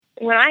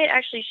when I had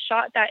actually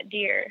shot that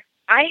deer,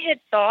 I had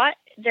thought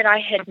that I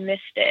had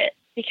missed it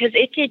because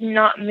it did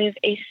not move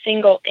a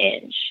single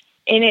inch,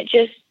 and it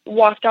just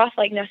walked off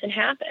like nothing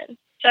happened.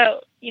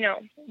 So,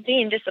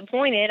 being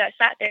disappointed, I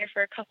sat there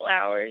for a couple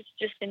hours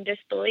just in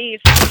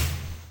disbelief.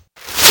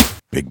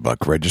 Big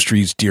Buck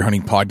Registry's Deer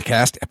Hunting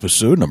Podcast,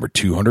 episode number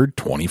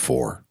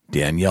 224.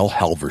 Danielle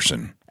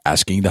Halverson,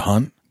 asking to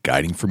hunt,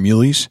 guiding for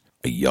muleys,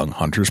 a young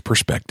hunter's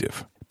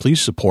perspective.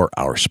 Please support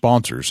our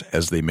sponsors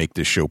as they make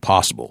this show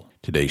possible.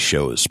 Today's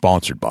show is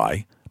sponsored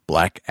by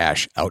Black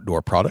Ash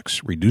Outdoor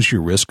Products. Reduce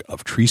your risk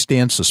of tree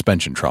stand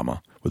suspension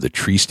trauma with a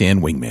Tree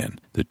Stand Wingman,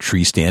 the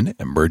Tree Stand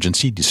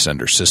Emergency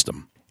Descender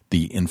System.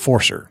 The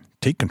Enforcer.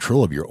 Take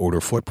control of your odor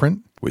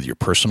footprint with your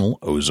personal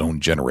ozone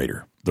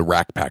generator. The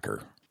Rack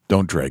Packer.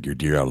 Don't drag your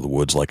deer out of the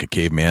woods like a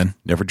caveman.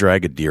 Never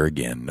drag a deer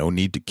again. No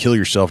need to kill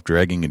yourself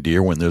dragging a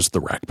deer when there's the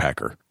Rack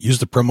Packer. Use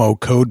the promo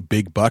code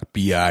BIGBUCK,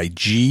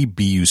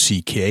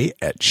 BIGBUCK,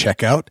 at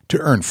checkout to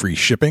earn free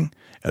shipping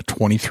at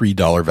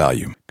 $23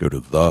 value. Go to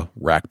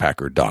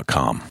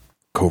therackpacker.com.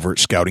 Covert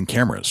Scouting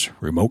Cameras.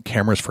 Remote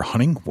cameras for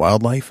hunting,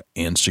 wildlife,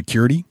 and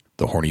security.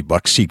 The Horny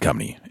Buck Seed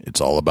Company. It's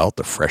all about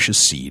the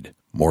freshest seed.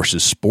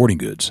 Morse's Sporting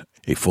Goods.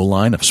 A full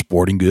line of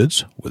sporting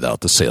goods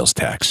without the sales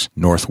tax.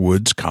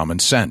 Northwood's Common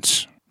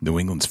Sense. New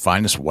England's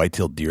finest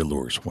white-tailed deer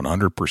lures,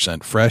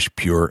 100% fresh,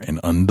 pure, and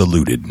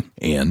undiluted.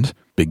 And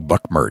Big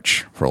Buck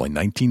merch. For only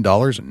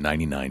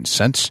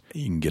 $19.99,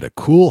 you can get a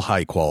cool,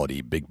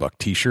 high-quality Big Buck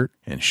t-shirt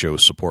and show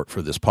support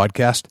for this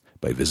podcast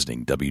by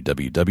visiting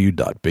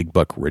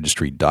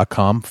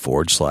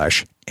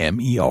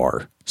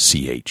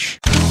www.bigbuckregistry.com/MERCH.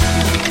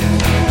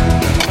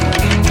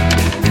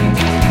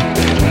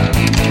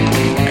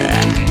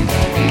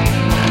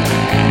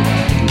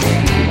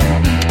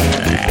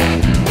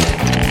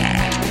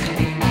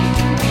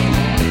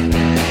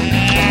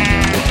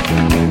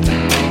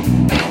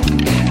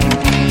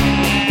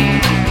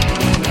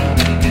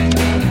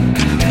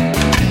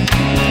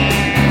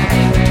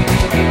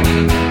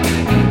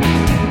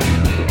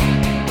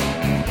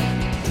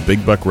 The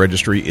Big Buck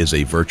Registry is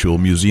a virtual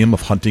museum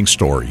of hunting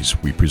stories.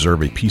 We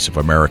preserve a piece of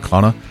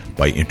Americana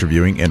by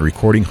interviewing and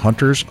recording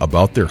hunters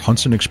about their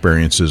hunts and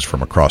experiences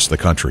from across the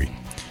country.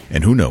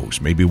 And who knows,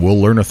 maybe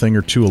we'll learn a thing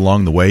or two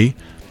along the way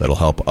that'll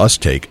help us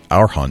take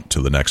our hunt to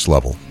the next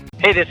level.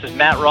 Hey, this is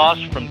Matt Ross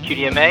from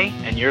QDMA,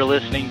 and you're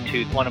listening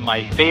to one of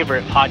my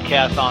favorite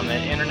podcasts on the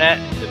internet,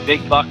 the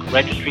Big Buck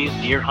Registry's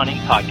Deer Hunting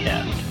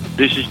Podcast.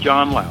 This is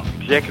John Lau,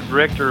 Executive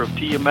Director of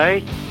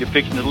TMA. You're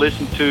fixing to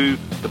listen to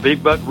the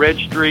Big Buck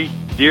Registry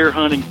Deer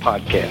Hunting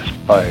Podcast.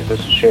 Hi,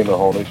 this is Shane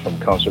Mahoney from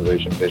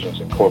Conservation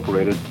Visions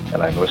Incorporated,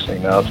 and I'm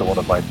listening now to one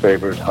of my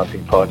favorite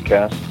hunting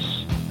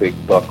podcasts, Big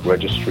Buck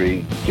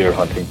Registry Deer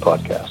Hunting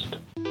Podcast.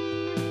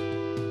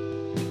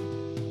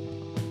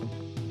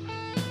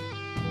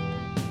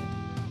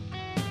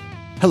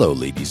 Hello,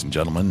 ladies and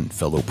gentlemen and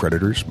fellow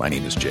predators. My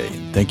name is Jay,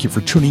 and thank you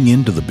for tuning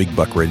in to the Big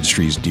Buck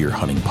Registry's Deer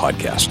Hunting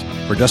Podcast.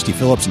 For Dusty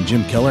Phillips and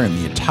Jim Keller and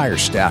the entire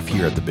staff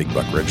here at the Big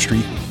Buck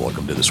Registry,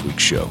 welcome to this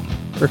week's show.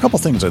 There are a couple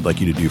things I'd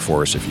like you to do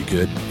for us if you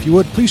could. If you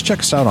would, please check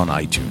us out on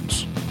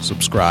iTunes,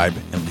 subscribe,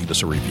 and leave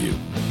us a review.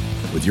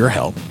 With your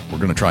help, we're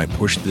going to try and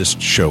push this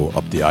show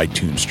up the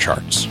iTunes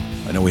charts.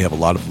 I know we have a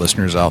lot of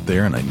listeners out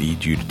there, and I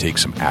need you to take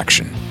some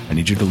action. I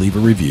need you to leave a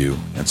review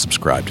and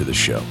subscribe to the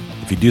show.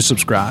 If you do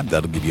subscribe,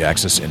 that'll give you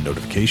access and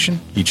notification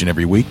each and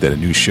every week that a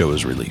new show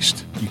is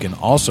released. You can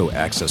also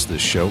access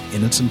this show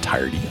in its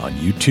entirety on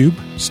YouTube,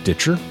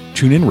 Stitcher,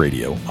 TuneIn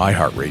Radio,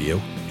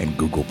 iHeartRadio, and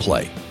Google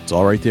Play. It's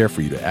all right there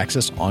for you to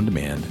access on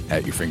demand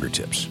at your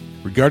fingertips.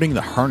 Regarding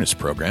the harness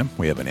program,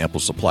 we have an ample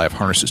supply of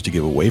harnesses to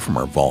give away from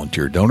our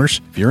volunteer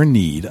donors. If you're in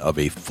need of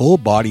a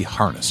full-body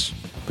harness,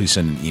 please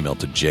send an email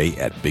to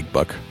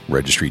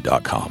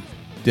j@bigbuckregistry.com.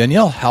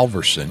 Danielle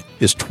Halverson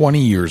is 20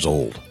 years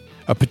old.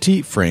 A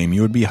petite frame,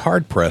 you would be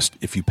hard-pressed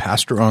if you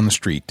passed her on the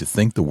street to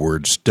think the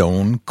word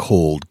stone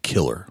cold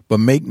killer.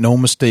 But make no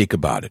mistake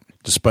about it.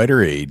 Despite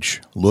her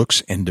age,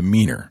 looks, and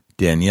demeanor,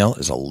 Danielle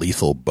is a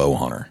lethal bow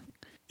hunter.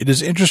 It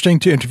is interesting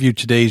to interview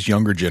today's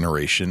younger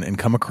generation and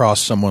come across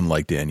someone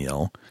like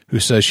Danielle, who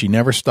says she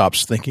never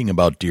stops thinking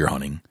about deer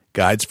hunting,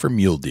 guides for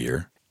mule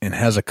deer, and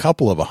has a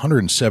couple of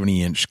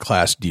 170-inch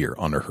class deer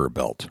under her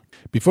belt.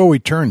 Before we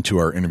turn to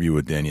our interview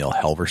with Danielle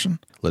Halverson,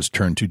 let's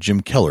turn to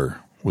Jim Keller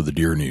with the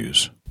Deer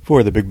News.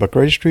 For the Big Buck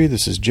Registry,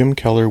 this is Jim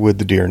Keller with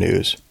the Deer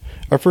News.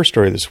 Our first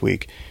story this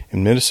week.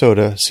 In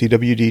Minnesota,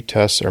 CWD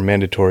tests are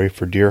mandatory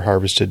for deer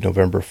harvested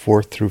November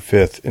 4th through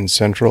 5th in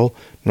central,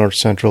 north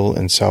central,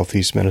 and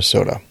southeast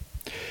Minnesota.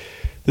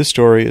 This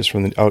story is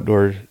from the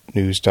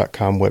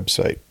OutdoorNews.com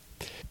website.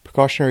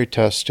 Precautionary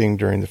testing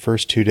during the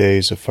first 2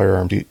 days of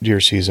firearm deer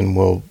season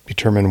will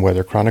determine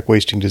whether chronic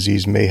wasting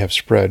disease may have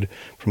spread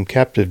from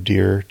captive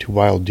deer to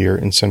wild deer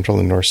in central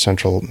and north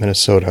central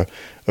Minnesota,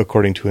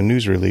 according to a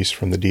news release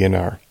from the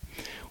DNR.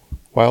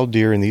 Wild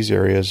deer in these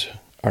areas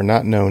are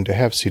not known to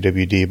have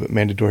CWD, but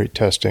mandatory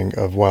testing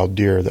of wild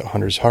deer that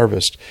hunters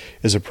harvest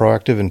is a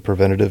proactive and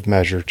preventative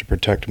measure to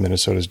protect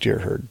Minnesota's deer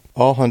herd.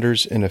 All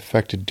hunters in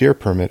affected deer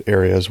permit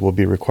areas will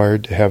be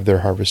required to have their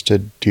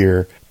harvested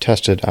deer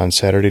tested on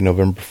Saturday,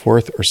 November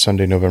 4th or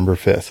Sunday, November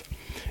 5th.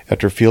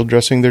 After field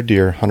dressing their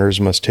deer,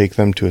 hunters must take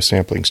them to a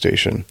sampling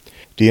station.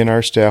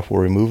 DNR staff will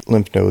remove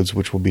lymph nodes,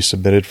 which will be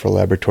submitted for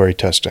laboratory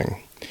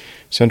testing.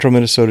 Central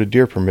Minnesota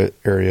deer permit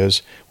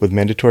areas with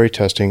mandatory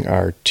testing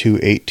are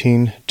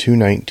 218,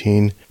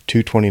 219,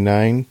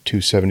 229,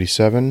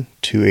 277,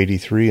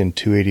 283, and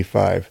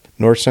 285.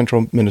 North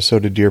Central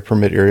Minnesota deer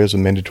permit areas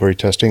with mandatory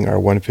testing are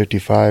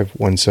 155,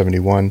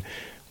 171,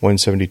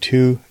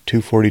 172,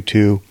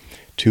 242,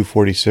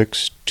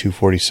 246,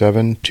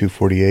 247,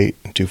 248,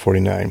 and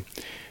 249.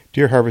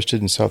 Deer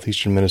harvested in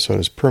southeastern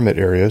Minnesota's permit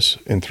areas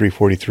in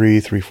 343,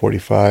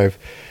 345,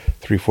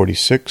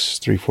 346,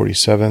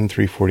 347,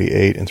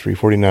 348, and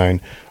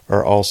 349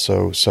 are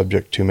also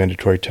subject to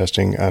mandatory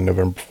testing on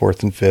November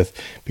 4th and 5th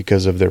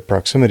because of their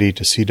proximity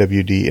to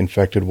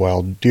CWD-infected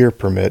wild deer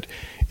permit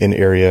in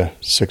Area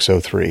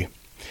 603.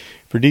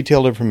 For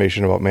detailed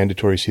information about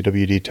mandatory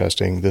CWD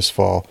testing this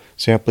fall,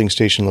 sampling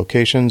station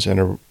locations, and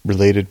a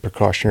related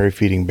precautionary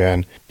feeding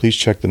ban, please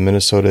check the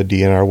Minnesota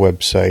DNR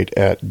website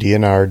at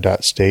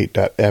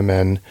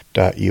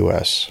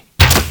dnr.state.mn.us.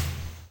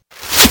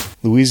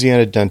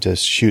 Louisiana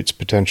dentist shoots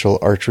potential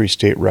archery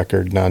state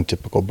record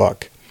non-typical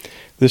buck.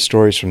 This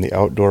story is from the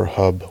Outdoor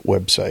Hub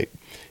website.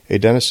 A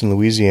dentist in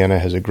Louisiana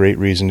has a great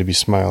reason to be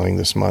smiling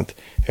this month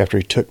after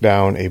he took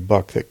down a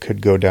buck that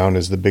could go down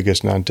as the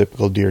biggest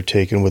non-typical deer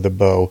taken with a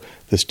bow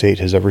the state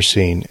has ever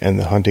seen, and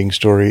the hunting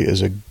story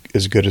is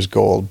as good as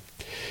gold.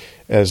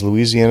 As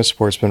Louisiana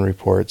Sportsman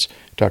reports,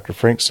 Dr.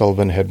 Frank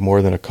Sullivan had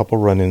more than a couple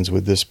run-ins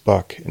with this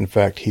buck. In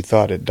fact, he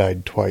thought it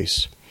died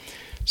twice.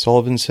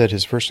 Sullivan said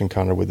his first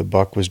encounter with the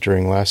buck was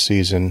during last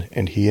season,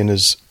 and he and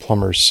his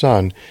plumber's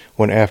son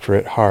went after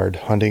it hard,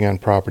 hunting on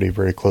property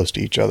very close to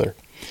each other.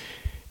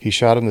 He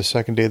shot him the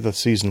second day of the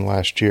season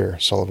last year,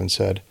 Sullivan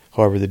said.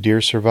 However, the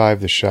deer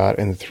survived the shot,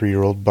 and the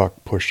 3-year-old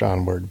buck pushed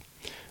onward.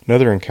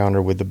 Another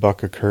encounter with the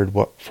buck occurred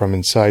from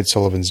inside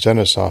Sullivan's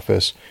dentist's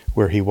office,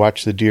 where he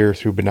watched the deer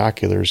through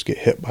binoculars get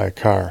hit by a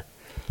car.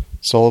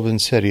 Sullivan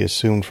said he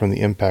assumed from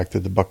the impact that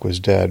the buck was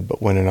dead,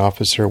 but when an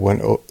officer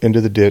went into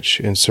the ditch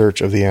in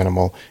search of the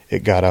animal,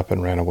 it got up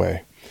and ran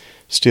away.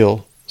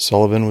 Still,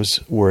 Sullivan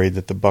was worried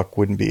that the buck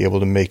wouldn't be able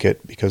to make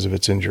it because of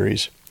its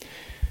injuries.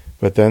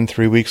 But then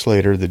 3 weeks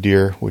later, the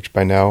deer, which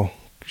by now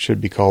should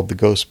be called the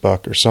ghost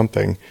buck or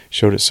something,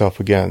 showed itself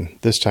again,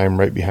 this time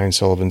right behind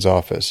Sullivan's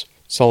office.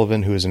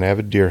 Sullivan, who is an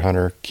avid deer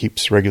hunter,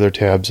 keeps regular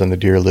tabs on the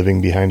deer living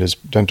behind his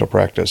dental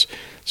practice,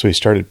 so he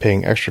started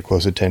paying extra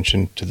close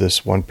attention to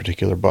this one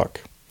particular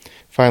buck.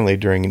 Finally,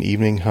 during an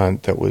evening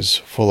hunt that was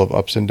full of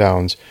ups and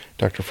downs,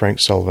 Dr. Frank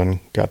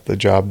Sullivan got the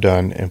job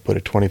done and put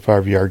a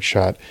 25-yard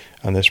shot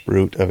on this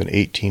brute of an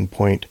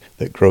 18-point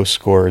that gross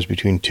scores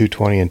between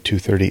 220 and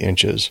 230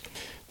 inches.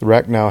 The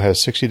rack now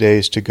has 60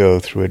 days to go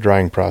through a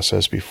drying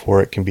process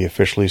before it can be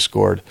officially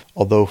scored,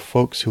 although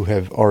folks who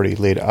have already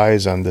laid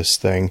eyes on this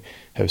thing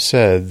have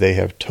said they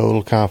have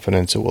total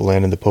confidence it will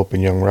land in the Pope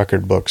and Young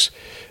record books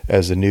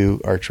as the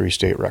new archery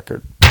state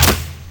record.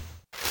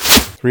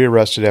 3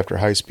 arrested after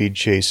high-speed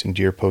chase and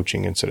deer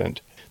poaching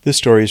incident. This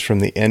story is from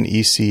the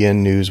NECN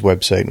News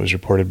website and was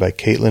reported by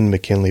Caitlin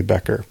McKinley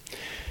Becker.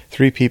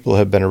 3 people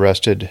have been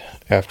arrested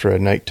after a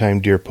nighttime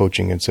deer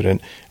poaching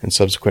incident and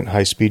subsequent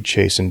high-speed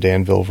chase in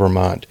Danville,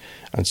 Vermont,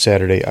 on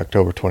Saturday,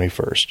 October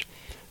 21st.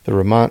 The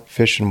Vermont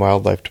Fish and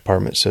Wildlife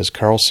Department says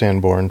Carl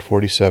Sanborn,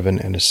 47,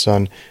 and his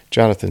son,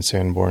 Jonathan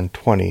Sanborn,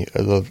 20,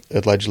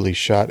 allegedly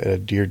shot at a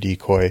deer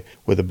decoy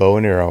with a bow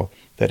and arrow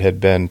that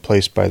had been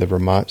placed by the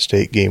Vermont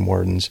State Game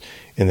Wardens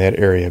in that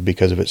area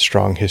because of its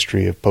strong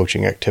history of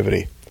poaching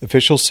activity.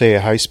 Officials say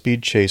a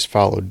high-speed chase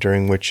followed,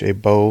 during which a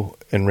bow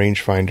and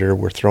rangefinder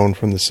were thrown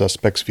from the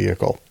suspect's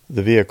vehicle.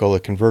 The vehicle,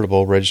 a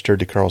convertible registered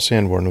to Carl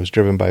Sanborn, was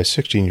driven by a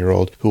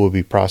 16-year-old who will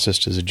be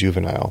processed as a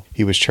juvenile.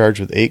 He was charged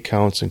with 8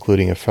 counts,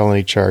 including a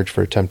felony charge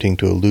for attempting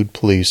to elude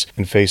police,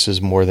 and faces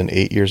more than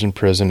 8 years in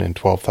prison and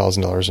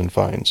 $12,000 in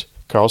fines.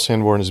 Carl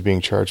Sanborn is being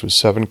charged with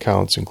 7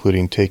 counts,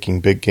 including taking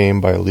big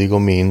game by illegal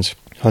means,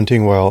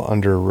 hunting while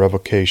under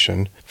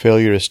revocation,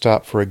 failure to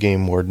stop for a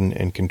game warden,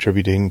 and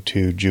contributing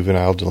to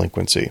juvenile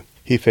delinquency.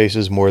 He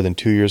faces more than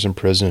 2 years in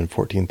prison and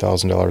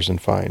 $14,000 in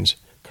fines.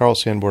 Carl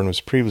Sanborn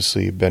was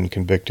previously been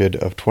convicted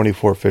of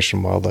 24 fish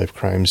and wildlife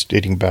crimes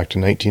dating back to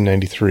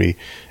 1993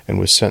 and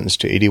was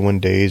sentenced to 81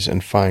 days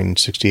and fined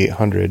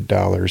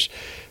 $6,800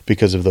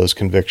 because of those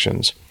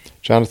convictions.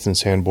 Jonathan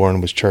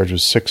Sanborn was charged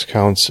with 6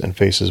 counts and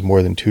faces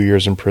more than 2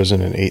 years in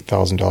prison and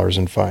 $8,000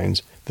 in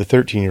fines. The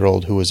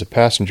 13-year-old, who was a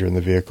passenger in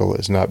the vehicle,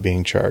 is not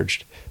being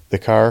charged. The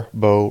car,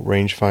 bow,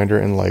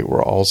 rangefinder, and light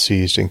were all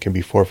seized and can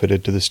be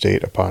forfeited to the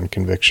state upon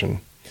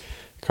conviction.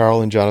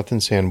 Carl and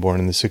Jonathan Sanborn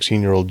and the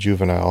 16-year-old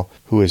juvenile,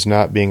 who is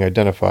not being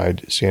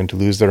identified, stand to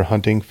lose their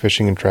hunting,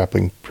 fishing, and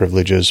trapping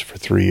privileges for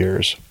 3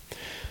 years.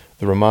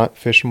 The Vermont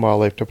Fish and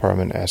Wildlife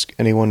Department asks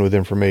anyone with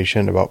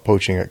information about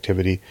poaching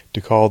activity to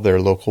call their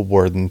local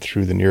warden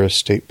through the nearest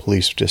state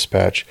police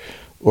dispatch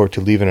or to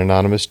leave an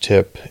anonymous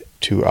tip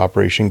to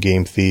Operation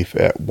Game Thief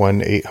at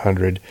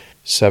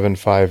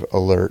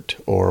 1-800-75-ALERT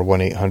or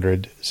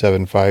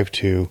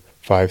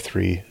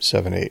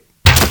 1-800-752-5378.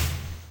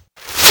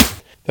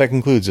 That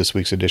concludes this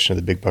week's edition of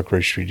the Big Buck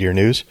Registry Deer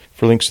News.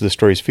 For links to the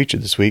stories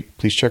featured this week,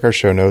 please check our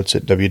show notes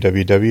at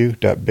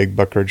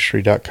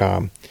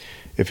www.bigbuckregistry.com.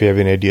 If you have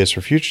any ideas for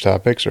future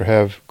topics or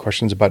have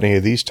questions about any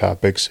of these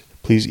topics,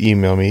 please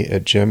email me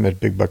at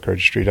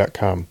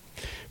jim@bigbuckregistry.com.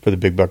 For the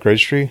Big Buck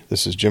Registry,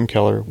 this is Jim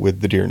Keller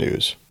with the Deer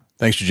News.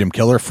 Thanks to Jim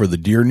Keller for the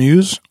Deer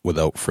News.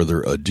 Without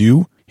further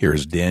ado, here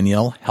is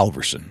Danielle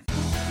Halverson.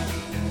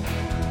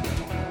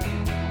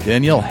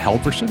 Danielle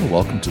Halverson,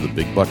 welcome to the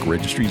Big Buck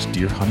Registry's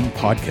Deer Hunting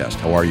Podcast.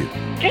 How are you?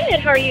 Good.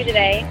 How are you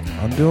today?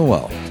 I'm doing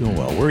well.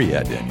 Where are you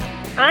at, Danielle?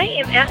 I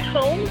am at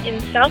home in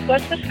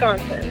southwest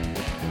Wisconsin.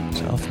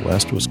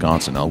 Southwest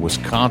Wisconsin. Now,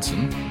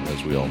 Wisconsin,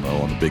 as we all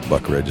know on the Big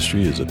Buck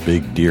Registry, is a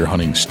big deer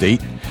hunting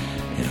state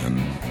and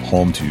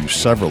home to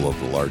several of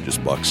the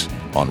largest bucks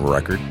on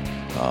record.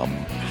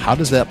 How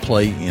does that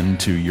play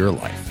into your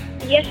life?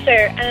 Yes,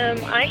 sir.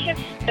 I have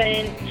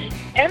spent,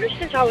 ever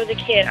since I was a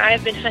kid, I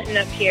have been hunting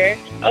up here,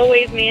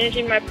 always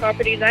managing my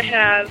properties I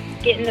have,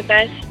 getting the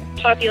best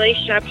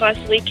population I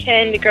possibly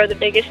can to grow the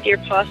biggest deer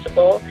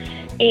possible.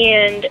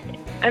 And,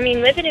 I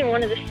mean, living in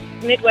one of the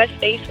Midwest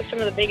states with some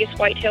of the biggest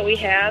whitetail we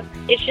have,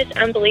 it's just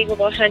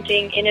unbelievable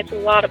hunting, and it's a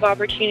lot of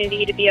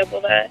opportunity to be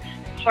able to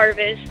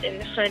harvest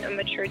and hunt a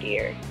mature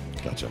deer.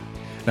 Gotcha.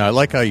 Now, I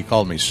like how you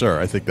called me sir.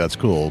 I think that's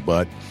cool,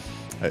 but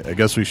I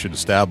guess we should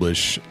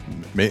establish,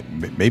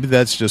 maybe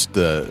that's just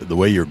the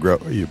way you were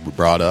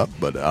brought up,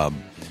 but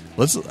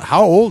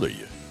how old are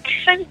you?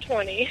 I'm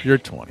 20. You're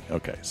 20.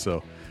 Okay,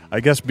 so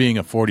I guess being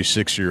a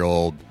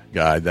 46-year-old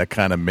guy, that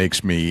kind of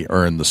makes me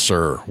earn the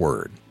sir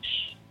word.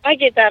 I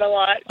get that a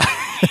lot.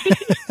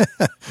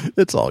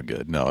 It's all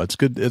good. No, it's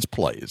good. It's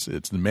polite.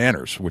 It's the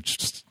manners,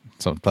 which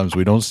sometimes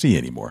we don't see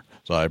anymore.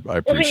 So I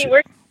appreciate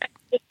it.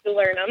 Just to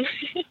learn them.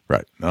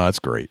 Right. No, that's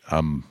great.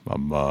 I'm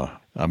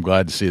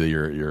glad to see that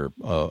you're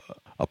a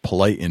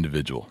polite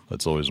individual.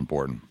 That's always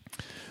important.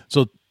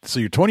 So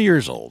you're 20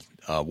 years old.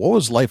 What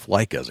was life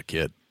like as a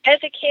kid? As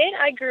a kid,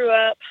 I grew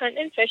up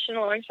hunting and fishing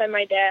alongside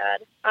my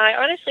dad. I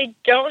honestly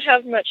don't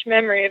have much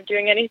memory of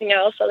doing anything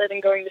else other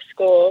than going to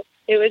school.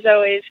 It was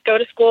always go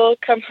to school,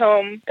 come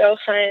home, go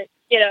hunt,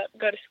 get up,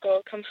 go to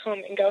school, come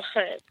home, and go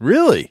hunt.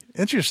 Really?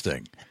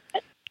 Interesting.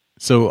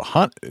 So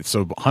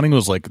hunting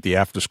was like the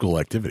after-school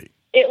activity.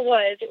 It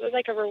was. It was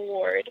like a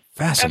reward.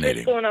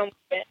 Fascinating. After school and on with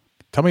it.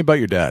 Tell me about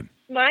your dad.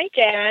 My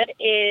dad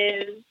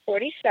is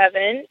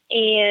 47,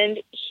 and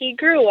he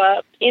grew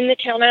up in the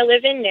town I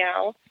live in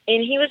now.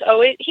 And he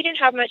didn't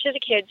have much as a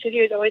kid, so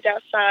he was always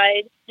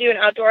outside doing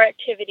outdoor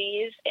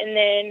activities. And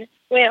then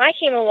when I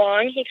came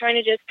along, he kind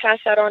of just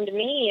passed that on to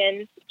me.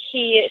 And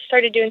he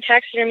started doing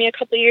taxidermy a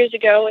couple of years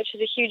ago, which is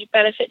a huge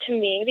benefit to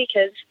me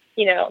because,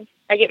 you know,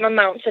 I get my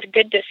mounts at a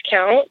good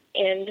discount.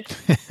 And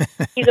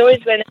he's always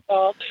been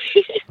involved.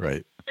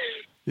 Right.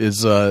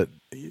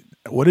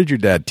 What did your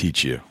dad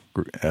teach you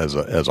as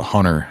a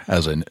hunter,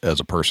 as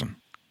a person?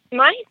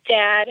 My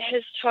dad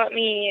has taught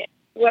me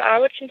what I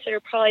would consider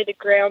probably the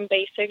ground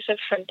basics of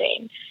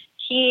hunting.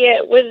 He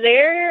was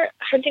there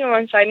hunting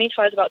alongside me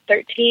until I was about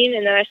 13,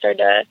 and then I started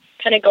to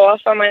kind of go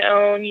off on my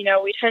own. You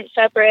know, we'd hunt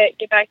separate,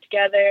 get back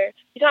together.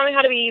 He taught me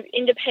how to be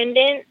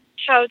independent,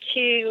 how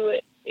to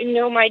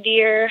know my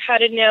deer, how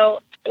to know,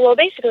 well,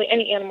 basically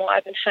any animal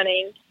I've been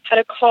hunting, how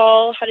to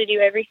call, how to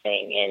do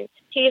everything. And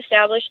he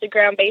established the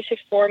ground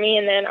basics for me,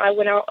 and then I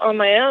went out on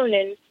my own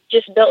and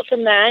just built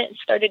from that and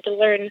started to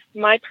learn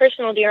my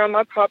personal deer on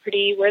my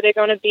property, where they're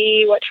going to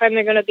be, what time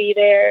they're going to be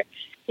there,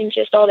 and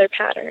just all their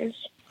patterns.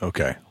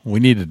 Okay. We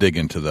need to dig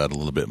into that a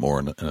little bit more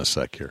in a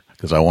sec here,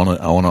 because I want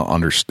to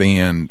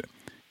understand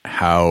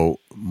how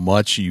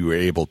much you were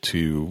able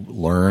to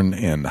learn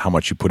and how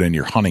much you put in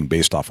your hunting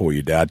based off of what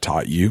your dad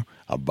taught you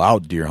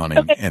about deer hunting.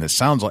 Okay. And it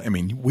sounds like, I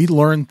mean, we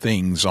learn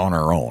things on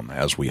our own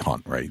as we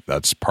hunt, right?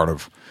 That's part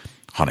of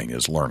hunting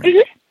is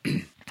learning. Mm-hmm.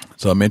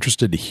 So I'm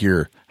interested to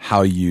hear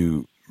how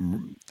you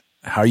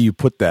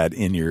put that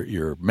in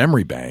your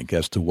memory bank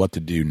as to what to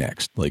do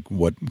next, like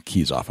what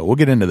keys off it. We'll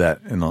get into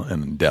that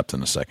in depth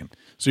in a second.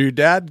 So your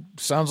dad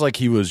sounds like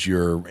he was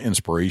your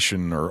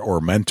inspiration or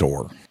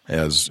mentor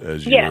as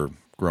you were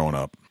growing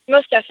up.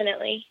 Most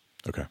definitely.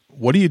 Okay.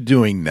 What are you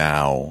doing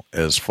now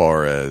as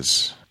far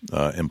as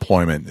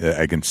employment?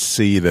 I can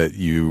see that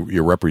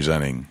you're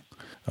representing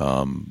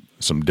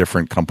some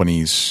different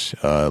companies.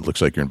 It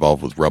looks like you're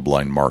involved with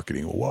Rubline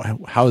Marketing.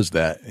 How has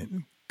that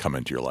come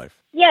into your life?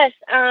 Yes,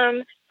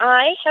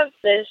 I have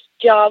this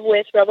job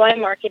with Rubline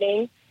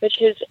Marketing, which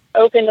has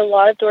opened a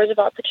lot of doors of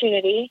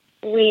opportunity.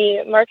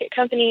 We market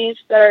companies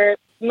that are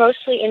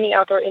mostly in the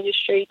outdoor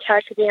industry,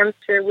 taxidermy,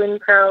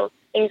 Wind Pro,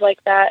 things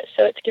like that.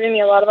 So it's given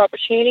me a lot of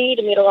opportunity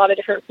to meet a lot of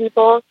different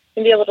people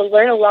and be able to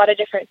learn a lot of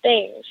different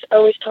things.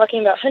 Always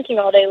talking about hunting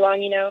all day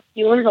long,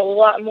 you learn a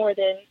lot more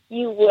than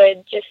you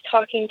would just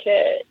talking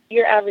to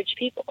your average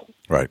people.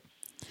 Right.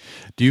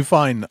 Do you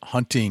find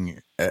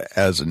hunting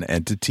as an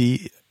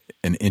entity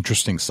an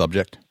interesting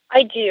subject?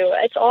 I do.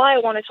 It's all I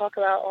want to talk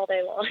about all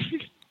day long.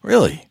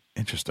 Really?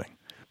 Interesting.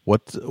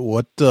 What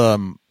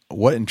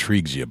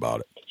intrigues you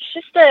about it? It's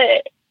just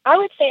I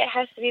would say it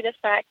has to be the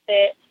fact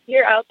that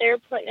you're out there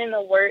putting in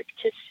the work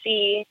to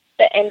see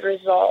the end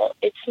result.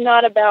 It's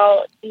not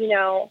about,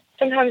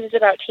 sometimes it's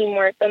about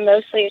teamwork, but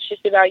mostly it's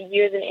just about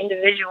you as an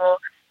individual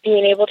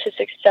being able to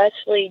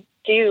successfully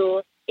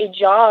do a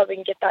job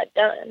and get that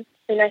done.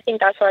 And I think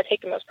that's what I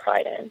take the most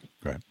pride in.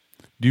 Right.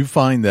 Do you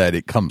find that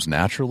it comes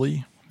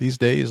naturally these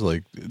days?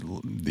 Like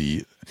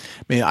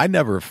I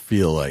never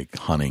feel like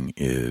hunting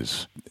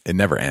it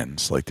never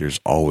ends. Like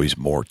there's always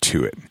more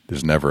to it.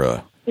 There's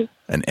never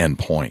an end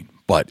point,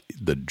 but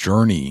the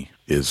journey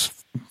is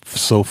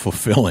so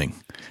fulfilling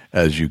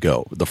as you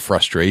go. The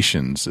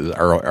frustrations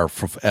are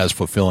as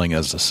fulfilling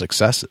as the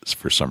successes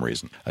for some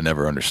reason. I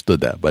never understood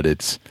that, but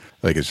it's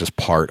just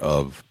part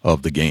of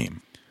the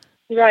game.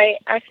 Right.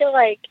 I feel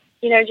like,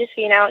 just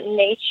being out in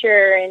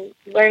nature and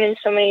learning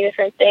so many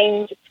different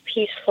things, it's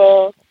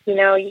peaceful.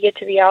 You get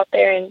to be out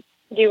there and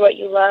do what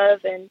you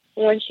love. And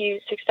once you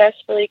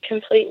successfully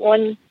complete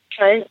one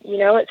hunt,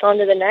 it's on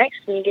to the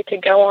next, and you get to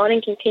go on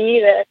and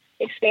continue to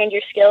expand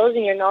your skills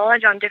and your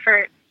knowledge on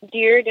different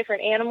deer,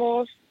 different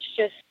animals. It's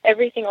just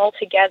everything all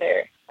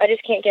together. I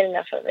just can't get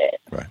enough of it.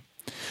 Right.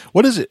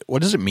 What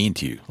does it mean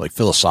to you, like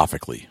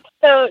philosophically?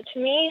 So to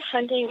me,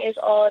 hunting is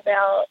all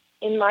about,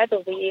 in my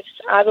beliefs,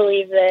 I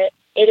believe that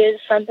it is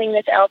something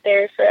that's out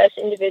there for us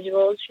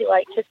individuals who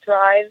like to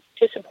thrive,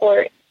 to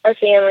support our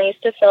families,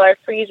 to fill our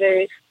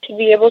freezers, to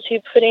be able to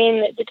put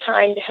in the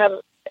time to have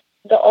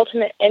the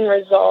ultimate end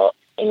result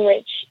in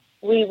which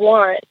we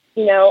want,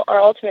 our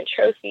ultimate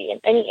trophy.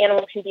 And any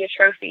animal can be a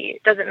trophy.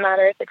 It doesn't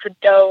matter if it's a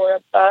doe or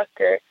a buck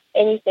or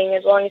anything,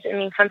 as long as it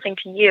means something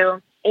to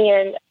you.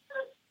 And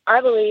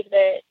I believe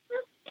that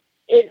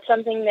it's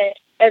something that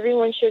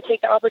everyone should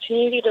take the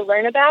opportunity to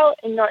learn about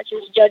and not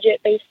just judge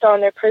it based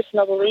on their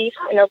personal beliefs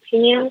and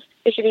opinions.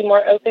 They should be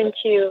more open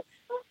to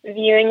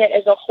viewing it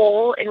as a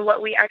whole and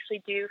what we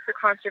actually do for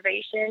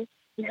conservation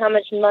and how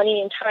much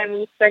money and time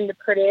we spend to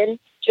put in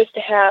just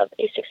to have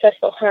a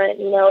successful hunt.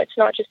 It's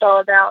not just all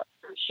about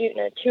shooting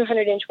a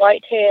 200-inch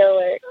whitetail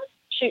or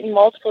shooting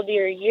multiple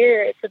deer a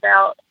year. It's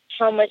about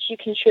how much you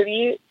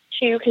contribute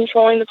to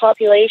controlling the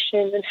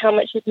populations and how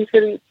much you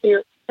contribute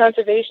to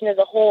conservation as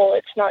a whole.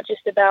 It's not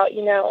just about,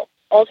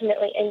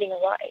 ultimately ending a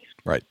life.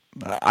 Right.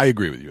 I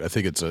agree with you. I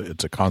think it's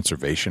a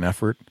conservation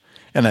effort,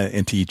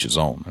 and to each his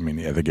own.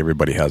 I think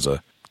everybody has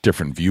a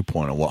different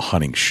viewpoint on what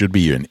hunting should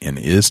be and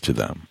is to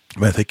them.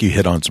 But I think you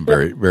hit on some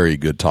very, very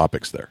good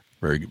topics there.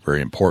 Very,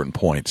 very important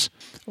points.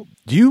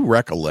 Do you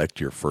recollect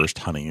your first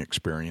hunting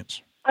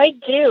experience? I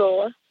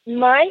do.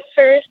 My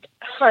first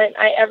hunt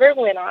I ever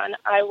went on,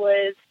 I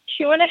was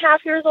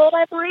 2.5 years old,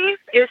 I believe.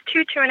 It was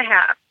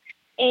 2.5.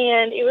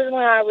 And it was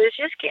when I was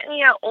just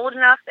getting old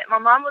enough that my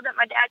mom would let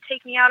my dad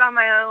take me out on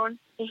my own,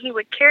 and he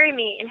would carry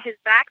me in his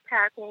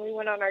backpack when we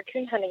went on our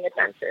coon hunting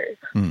adventures.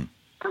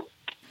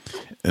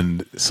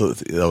 And so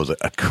that was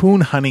a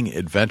coon hunting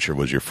adventure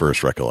was your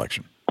first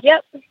recollection?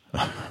 Yep.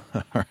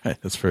 All right,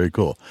 that's very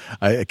cool.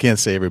 I can't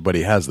say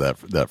everybody has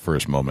that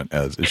first moment.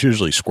 As it's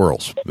usually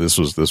squirrels. This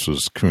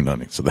was coon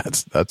hunting, so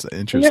that's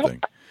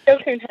interesting. Go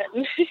coon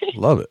hunting.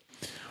 Love it.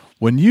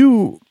 When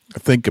you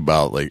think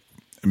about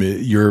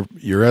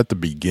you're at the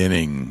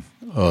beginning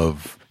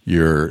of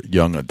your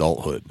young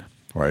adulthood,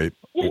 right?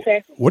 Yes,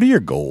 sir. What are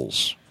your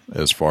goals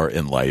as far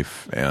in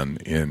life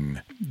and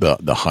in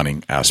the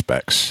hunting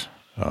aspects?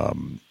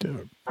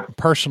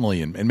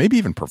 Personally and maybe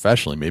even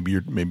professionally,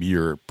 maybe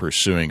you're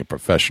pursuing a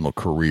professional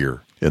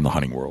career in the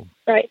hunting world.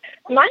 Right.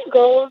 My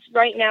goals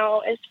right now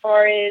as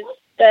far as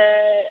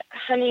the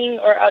hunting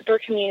or outdoor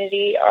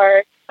community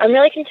are, I'm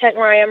really content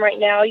where I am right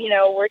now,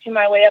 working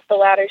my way up the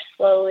ladder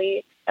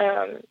slowly.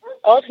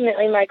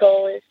 Ultimately, my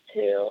goal is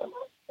to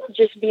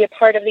just be a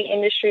part of the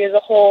industry as a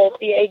whole,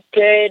 be a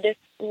good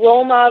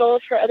role model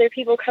for other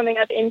people coming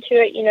up into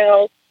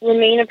it,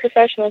 remain a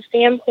professional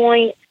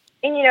standpoint.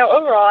 And,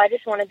 overall, I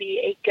just want to be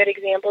a good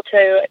example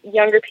to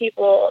younger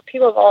people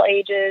of all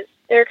ages.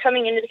 They're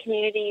coming into the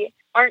community,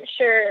 aren't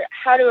sure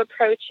how to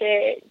approach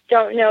it,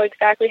 don't know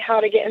exactly how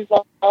to get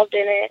involved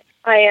in it.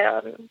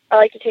 I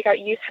like to take out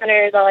youth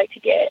hunters. I like to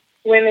get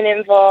women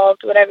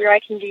involved, whatever I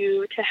can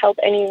do to help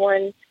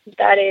anyone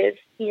that is,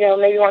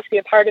 maybe wants to be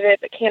a part of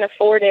it but can't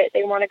afford it.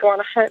 They want to go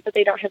on a hunt, but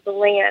they don't have the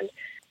land.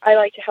 I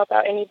like to help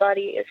out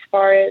anybody as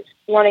far as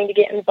wanting to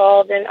get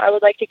involved, and I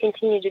would like to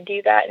continue to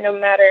do that no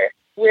matter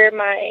where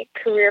my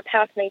career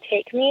path may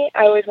take me.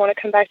 I always want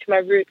to come back to my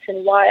roots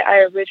and why I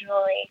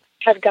originally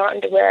have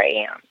gotten to where I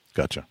am.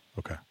 Gotcha.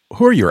 Okay.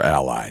 Who are your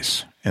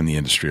allies in the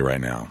industry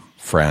right now?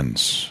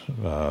 Friends,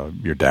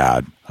 your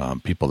dad,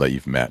 people that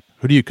you've met.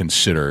 Who do you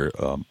consider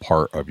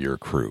part of your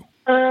crew?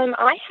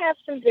 I have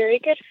some very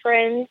good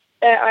friends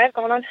that I've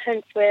gone on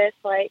hunts with,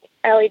 like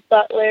Allie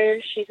Butler.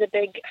 She's a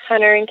big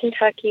hunter in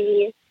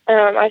Kentucky.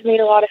 I've made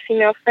a lot of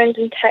female friends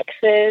in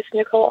Texas,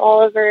 Nicole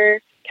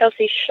Oliver,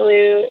 Kelsey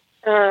Schlute,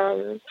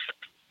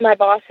 my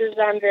bosses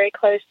that I'm very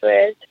close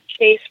with,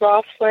 Chase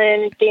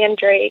Rothland, Dan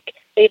Drake.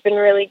 They've been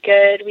really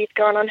good. We've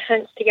gone on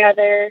hunts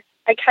together.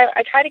 I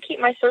try to keep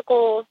my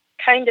circle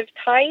kind of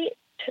tight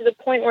to the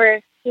point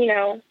where, you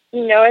know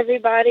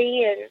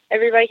everybody and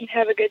everybody can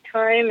have a good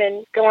time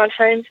and go on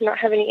hunts and not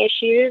have any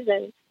issues.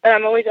 But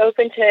I'm always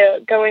open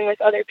to going with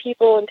other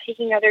people and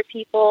taking other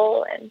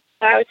people. And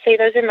I would say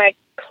those are my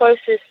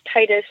closest,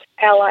 tightest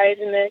allies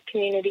in the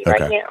community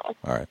right now.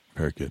 All right.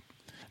 Very good.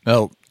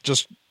 Now,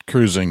 just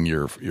cruising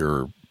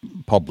your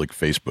public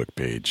Facebook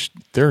page,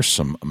 there's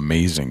some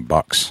amazing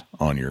bucks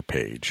on your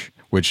page,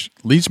 which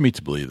leads me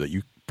to believe that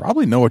you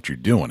probably know what you're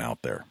doing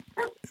out there.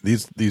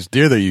 These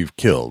deer that you've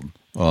killed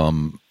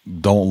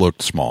don't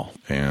look small,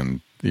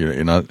 and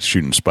you're not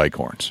shooting spike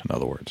horns, in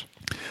other words.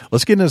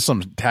 Let's get into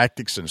some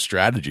tactics and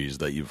strategies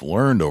that you've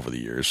learned over the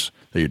years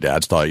that your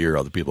dad's taught you or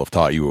other people have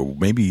taught you, or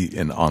maybe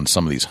on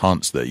some of these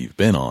hunts that you've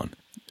been on,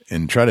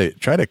 and try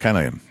to kind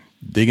of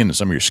dig into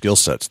some of your skill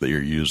sets that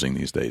you're using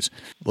these days.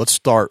 Let's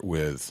start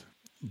with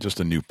just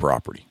a new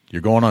property.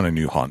 You're going on a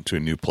new hunt to a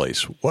new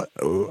place.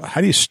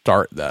 How do you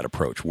start that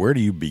approach? Where do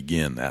you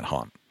begin that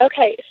hunt?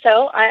 Okay,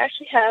 so I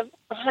actually have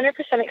 100%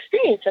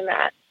 experience in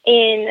that.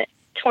 In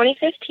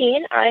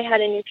 2015, I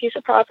had a new piece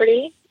of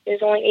property. It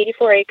was only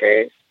 84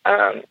 acres.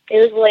 It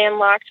was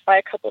landlocked by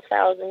a couple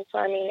thousand, so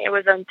I mean, it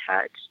was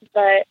untouched.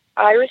 But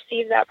I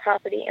received that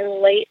property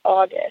in late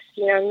August.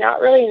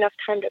 Not really enough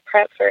time to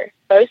prep for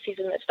bow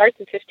season that starts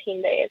in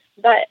 15 days.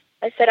 But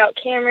I set out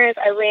cameras.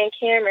 I ran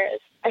cameras.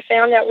 I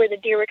found out where the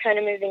deer were kind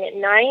of moving at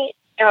night.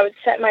 I would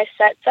set my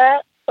sets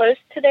up close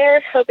to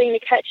there, hoping to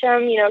catch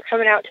them,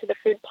 coming out to the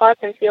food plots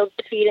and fields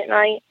to feed at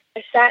night.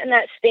 I sat in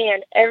that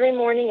stand every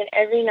morning and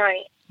every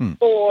night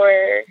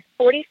for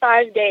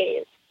 45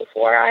 days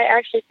before I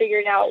actually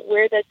figured out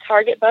where the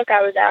target buck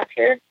I was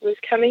after was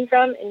coming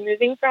from and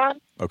moving from.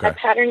 Okay. I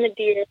patterned the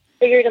deer,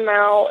 figured them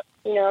out,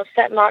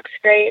 set mock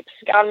scrapes,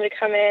 got them to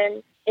come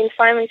in, and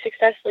finally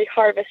successfully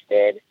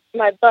harvested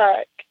my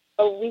buck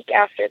a week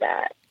after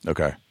that.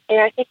 Okay. And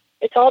I think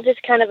it's all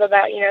just kind of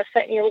about,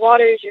 setting your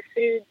waters, your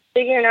food,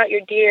 figuring out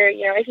your deer.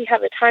 If you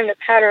have the time to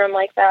pattern them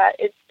like that,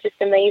 it's just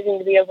amazing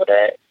to be able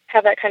to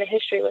have that kind of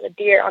history with a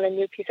deer on a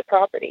new piece of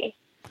property.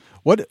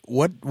 What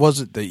was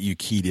it that you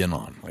keyed in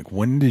on? Like,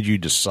 when did you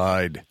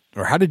decide,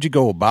 or how did you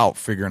go about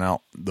figuring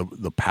out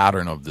the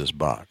pattern of this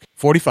buck?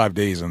 45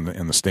 days in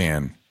the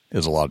stand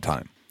is a lot of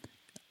time.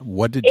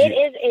 What did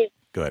you?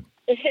 Go ahead.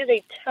 It is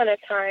a ton of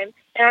time.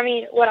 And I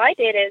mean, what I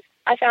did is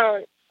I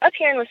found up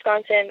here in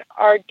Wisconsin,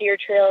 our deer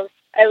trails,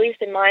 at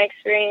least in my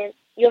experience,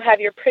 you'll have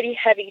your pretty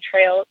heavy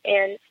trails,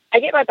 and I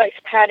get my bucks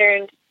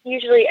patterned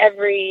usually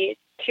every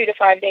 2 to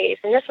 5 days.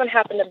 And this one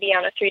happened to be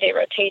on a 3-day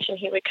rotation.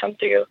 He would come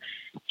through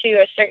to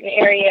a certain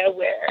area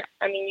where,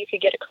 I mean, you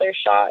could get a clear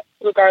shot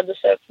regardless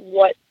of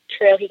what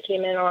trail he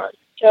came in on.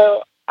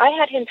 So I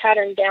had him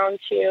patterned down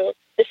to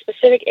the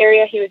specific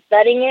area he was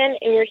bedding in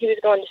and where he was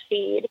going to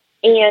feed.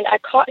 And I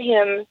caught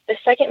him the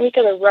second week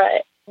of the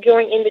rut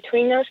going in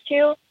between those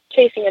two,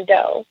 chasing a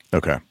doe.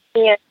 Okay.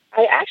 And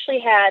I actually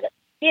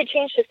he had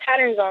changed his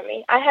patterns on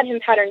me. I had him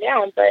patterned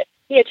down, but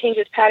he had changed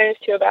his patterns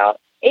to about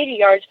 80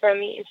 yards from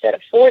me instead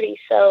of 40.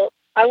 So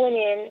I went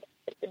in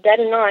at the dead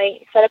of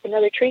night, set up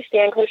another tree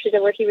stand closer to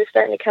where he was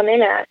starting to come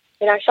in at,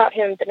 and I shot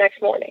him the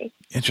next morning.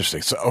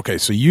 Interesting.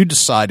 So you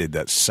decided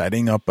that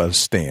setting up a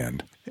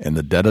stand in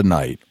the dead of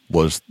night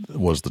was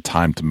the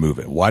time to move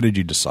it. Why did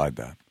you decide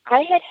that?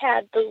 I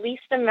had the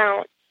least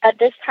amount, at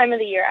this time of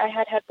the year, I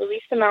had the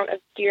least amount of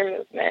deer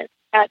movement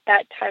at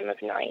that time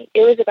of night.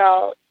 It was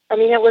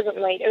it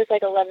wasn't late. It was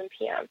like 11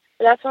 p.m.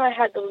 So that's when I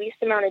had the least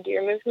amount of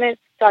deer movement.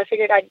 So I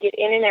figured I'd get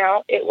in and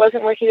out. It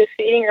wasn't where he was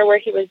feeding or where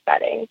he was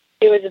bedding.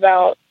 It was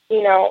about,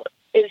 it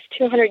was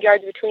 200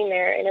 yards between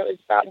there, and it was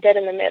about dead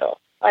in the middle.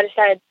 I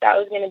decided that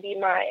was going to be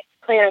my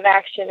plan of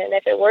action, and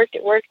if it worked,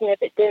 it worked, and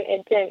if it didn't,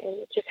 it didn't, and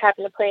it just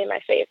happened to play in my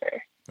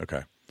favor.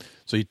 Okay.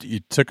 So you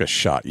took a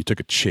shot. You took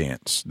a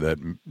chance that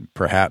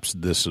perhaps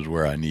this is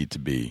where I need to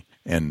be.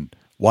 And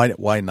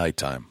why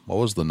nighttime? What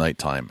was the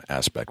nighttime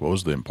aspect? What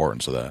was the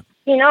importance of that?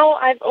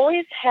 I've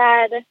always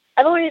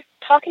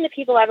talking to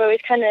people, I've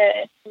always kind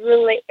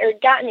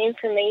of gotten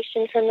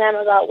information from them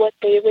about what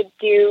they would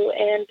do.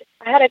 And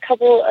I had a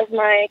couple of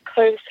my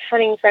close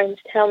hunting friends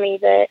tell me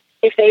that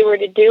if they were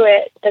to do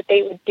it, that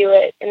they would do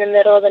it in the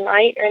middle of the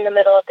night or in the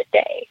middle of the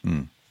day.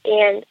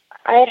 And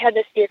I had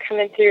this deer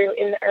coming through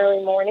in the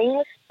early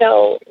mornings.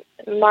 So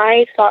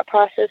my thought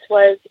process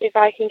was, if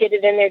I can get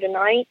it in there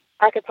tonight,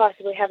 I could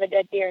possibly have a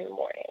dead deer in the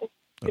morning.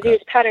 Because he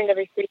was patterned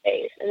every 3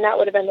 days, and that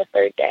would have been the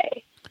third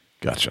day.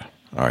 Gotcha.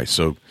 All right.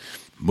 So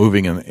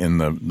moving in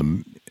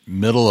the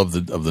middle of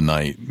the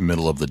night,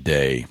 middle of the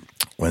day,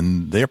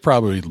 when they're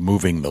probably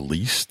moving the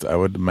least, I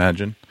would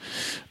imagine,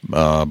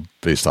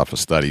 based off of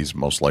studies,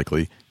 most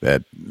likely,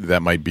 that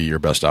might be your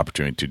best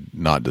opportunity to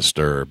not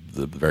disturb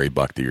the very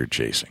buck that you're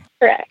chasing.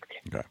 Correct.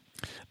 Okay.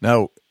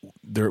 Now,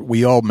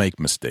 we all make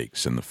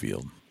mistakes in the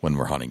field when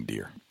we're hunting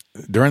deer.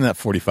 During that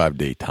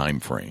 45-day time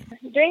frame.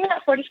 During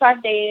that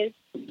 45 days,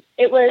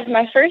 it was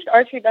my first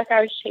archery buck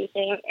I was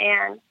chasing,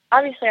 and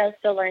obviously I was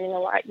still learning a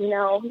lot. You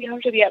know, you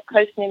have to be up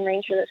close and in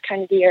range for this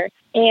kind of deer.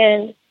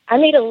 And I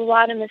made a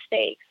lot of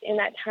mistakes in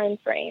that time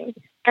frame.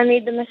 I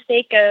made the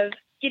mistake of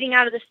getting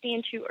out of the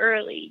stand too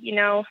early, you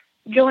know,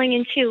 going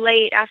in too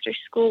late after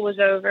school was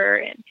over.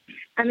 And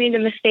I made the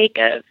mistake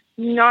of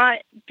not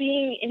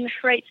being in the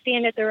right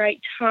stand at the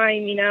right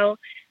time, you know.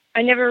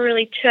 I never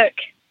really took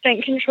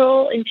scent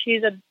control into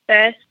the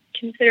best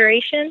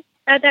consideration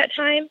at that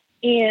time.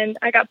 And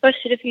I got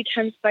busted a few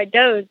times by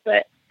does,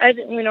 but as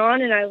it went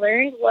on and I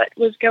learned what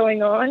was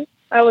going on,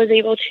 I was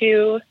able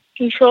to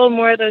control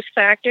more of those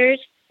factors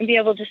and be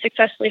able to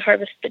successfully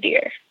harvest the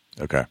deer.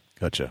 Okay,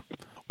 gotcha.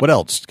 What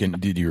else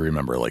did you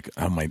remember? Like,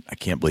 I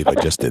can't believe I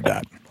just did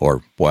that.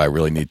 Or, boy, I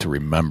really need to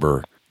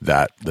remember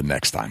that the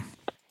next time.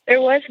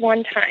 There was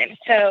one time.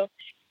 So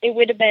it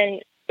would have been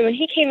when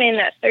he came in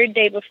that third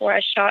day before I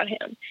shot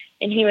him,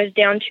 and he was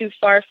down too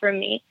far from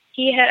me.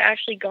 He had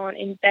actually gone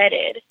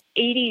embedded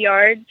 80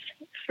 yards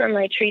from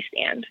my tree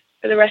stand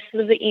for the rest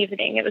of the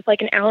evening. It was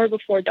like an hour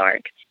before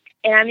dark.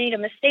 And I made a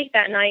mistake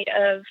that night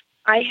of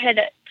I had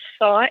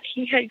thought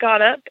he had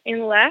got up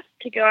and left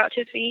to go out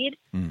to feed,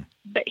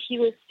 but he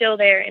was still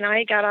there, and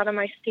I got out of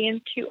my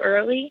stand too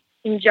early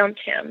and jumped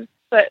him.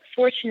 But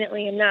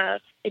fortunately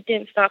enough, it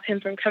didn't stop him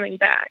from coming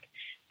back.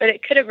 But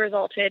it could have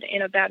resulted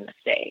in a bad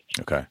mistake.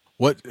 Okay.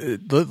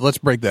 Let's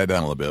break that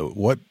down a little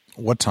bit.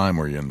 What time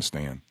were you in the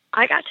stand?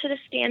 I got to the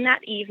stand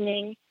that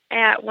evening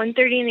at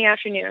 1:30 in the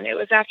afternoon. It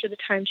was after the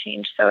time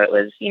change, so it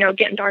was, you know,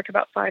 getting dark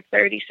about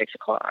 5:30, 6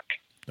 o'clock.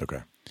 Okay.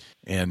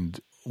 And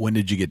when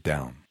did you get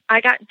down?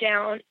 I got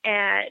down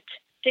at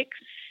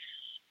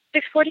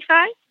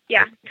 6:45.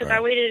 Yeah, because I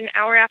waited an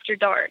hour after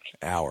dark.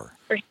 Hour.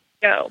 For him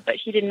to go, but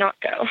he did not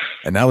go.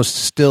 And that was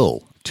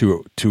still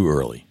too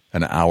early,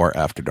 an hour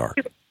after dark.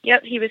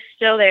 Yep, he was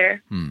still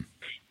there.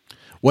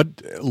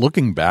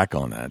 Looking back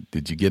on that,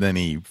 did you get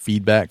any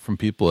feedback from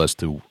people as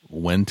to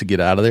when to get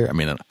out of there? I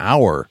mean, an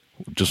hour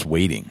just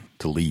waiting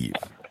to leave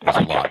is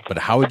a lot. But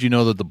how would you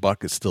know that the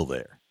buck is still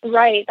there?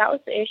 Right, that was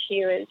the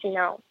issue is, you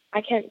know,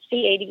 I can't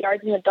see 80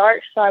 yards in the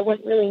dark, so I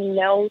wouldn't really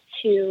know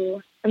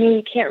you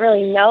can't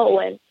really know.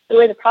 And the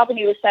way the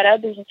property was set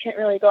up is you can't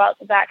really go out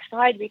the back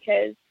side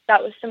because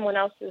that was someone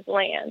else's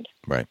land.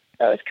 Right.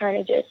 So it was kind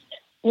of just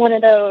one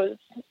of those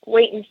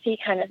wait and see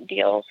kind of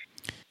deals.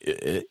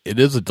 It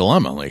is a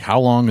dilemma. Like, how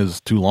long is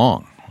too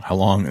long? How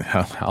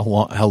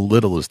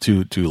little is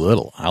too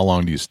little? How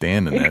long do you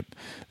stand in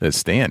that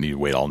stand? Do you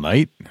wait all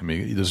night? I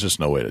mean, there's just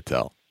no way to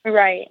tell.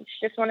 Right. It's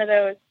just one of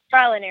those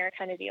trial and error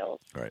kind of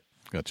deals. Right.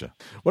 Gotcha.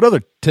 What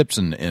other tips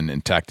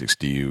and tactics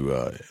do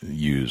you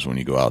use when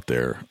you go out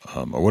there?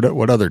 Or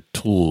what other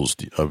tools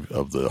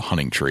of the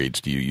hunting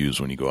trades do you use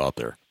when you go out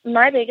there?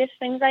 My biggest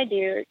things I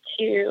do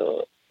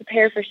to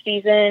prepare for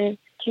season,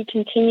 to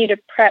continue to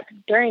prep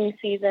during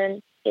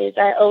season, is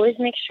I always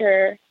make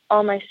sure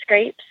all my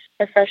scrapes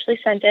are freshly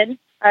scented.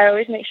 I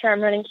always make sure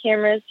I'm running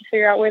cameras to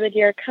figure out where the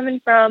deer are coming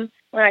from.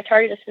 When I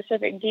target a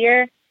specific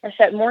deer, I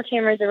set more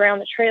cameras around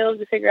the trails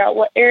to figure out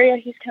what area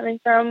he's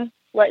coming from,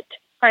 what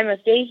time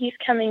of day he's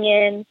coming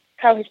in,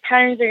 how his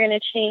patterns are going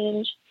to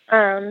change.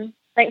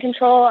 Scent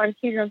control, I'm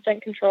huge on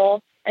scent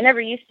control. I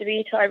never used to be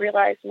until I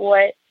realized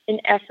what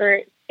an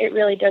effort it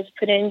really does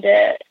put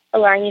into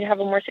allowing you to have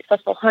a more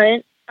successful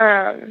hunt.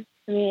 I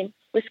mean,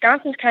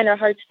 Wisconsin's kind of a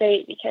hard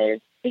state because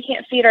we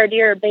can't feed our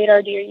deer or bait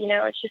our deer. You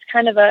know, it's just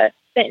kind of a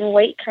sit and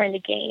wait kind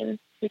of game.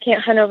 We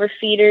can't hunt over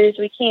feeders.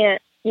 We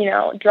can't, you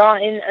know, draw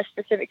in a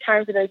specific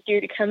time for those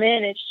deer to come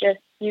in. It's just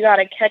you got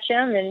to catch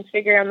them and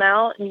figure them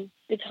out. And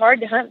it's hard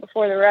to hunt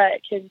before the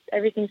rut because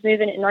everything's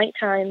moving at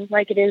nighttime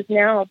like it is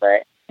now.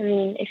 But, I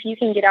mean, if you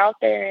can get out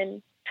there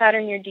and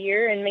pattern your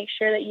deer and make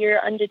sure that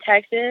you're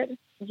undetected,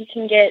 you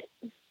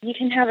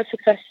can have a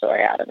success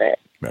story out of it.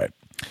 Right.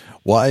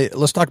 Well,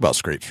 let's talk about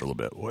scrapes for a little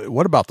bit.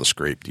 What about the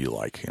scrape do you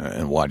like,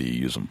 and why do you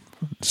use them?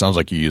 It sounds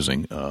like you're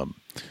using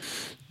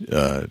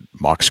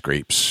mock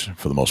scrapes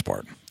for the most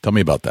part. Tell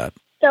me about that.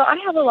 So I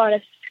have a lot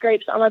of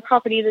scrapes on my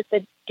property that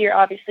the deer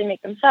obviously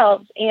make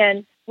themselves.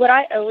 And what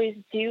I always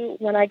do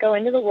when I go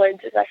into the woods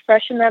is I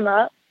freshen them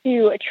up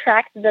to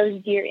attract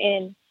those deer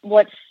in.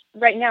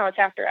 Right now it's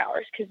after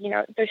hours because, you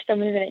know, they're still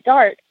moving at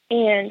dark.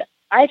 And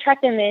I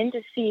attract them in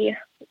to see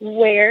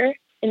where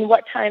and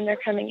what time they're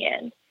coming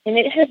in. And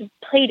it has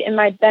played in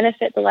my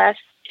benefit the last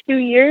 2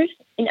 years,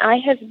 and I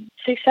have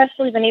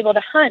successfully been able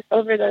to hunt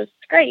over those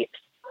scrapes.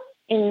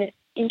 In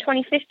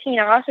 2015,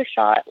 I also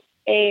shot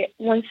a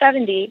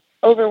 170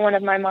 over one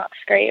of my mock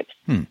scrapes.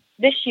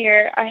 This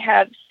year, I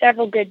have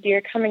several good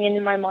deer coming into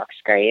my mock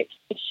scrapes.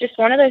 It's just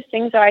one of those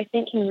things that I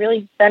think can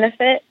really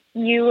benefit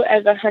you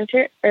as a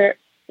hunter, or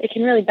it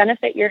can really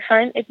benefit your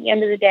hunt at the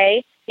end of the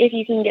day if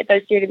you can get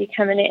those deer to be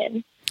coming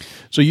in.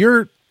 So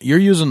you're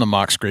using the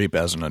mock scrape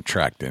as an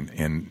attractant,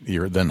 and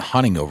you're then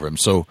hunting over them.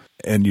 So,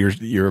 and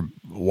you're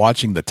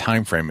watching the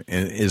time frame.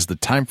 Is the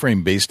time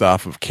frame based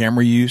off of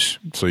camera use,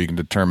 so you can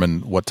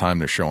determine what time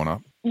they're showing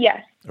up?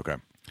 Yes. Okay.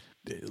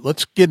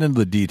 Let's get into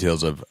the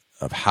details of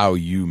how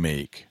you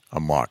make a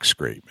mock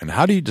scrape, and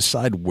how do you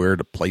decide where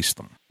to place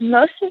them?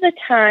 Most of the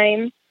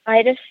time,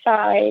 I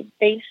decide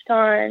based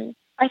on,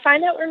 I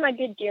find out where my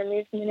good deer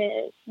movement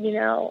is,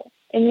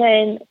 and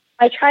then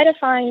I try to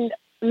find,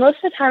 most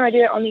of the time I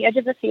do it on the edge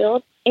of the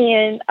field,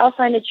 and I'll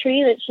find a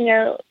tree that's,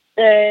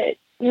 the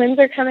limbs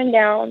are coming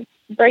down,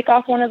 break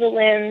off one of the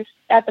limbs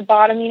at the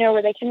bottom,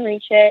 where they can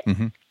reach it,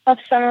 have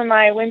some of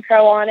my Wind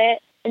Pro on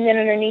it, and then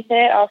underneath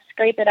it, I'll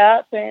scrape it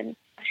up and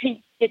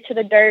get to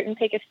the dirt and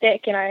take a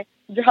stick and I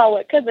draw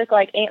what could look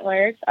like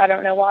antlers. I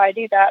don't know why I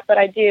do that, but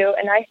I do.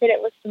 And I hit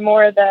it with some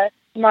more of the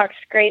mock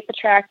scrape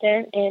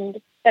attractant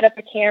and set up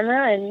a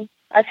camera, and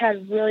I've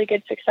had really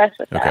good success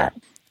with that.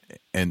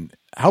 And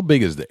how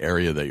big is the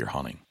area that you're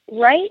hunting?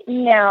 Right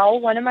now,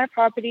 one of my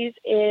properties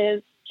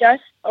is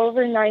just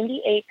over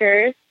 90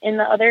 acres, and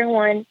the other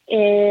one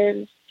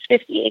is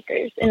 50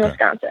 acres in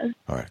Wisconsin.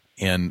 All right.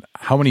 And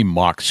how many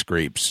mock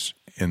scrapes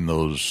in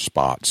those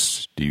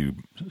spots do you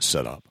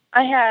set up?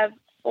 I have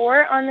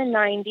 4 on the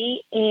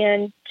 90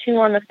 and 2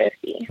 on the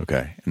 50.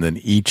 Okay. And then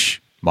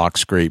each mock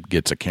scrape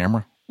gets a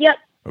camera? Yep.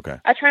 Okay.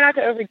 I try not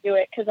to overdo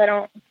it because I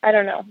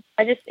don't know.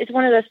 It's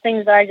one of those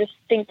things that I just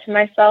think to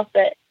myself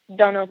that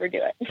don't overdo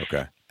it.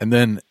 Okay. And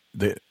then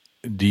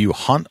do you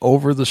hunt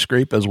over the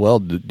scrape as well?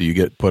 Do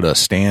you put a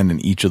stand in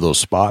each of those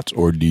spots,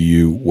 or do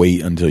you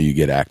wait until you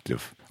get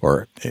active,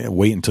 or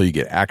wait until you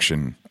get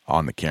action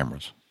on the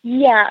cameras?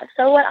 Yeah.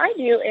 So what I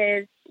do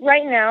is,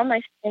 right now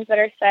my stands that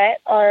are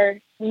set are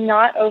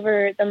not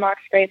over the mock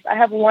scrapes. I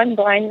have one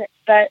blind that's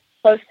set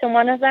close to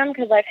one of them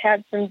because I've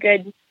had some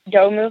good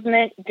doe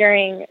movement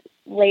during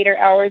later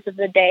hours of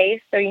the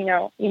day. So,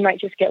 you might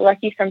just get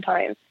lucky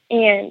sometimes.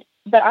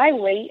 But I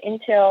wait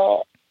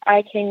until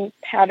I can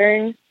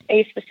pattern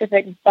a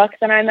specific buck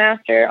that I'm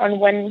after on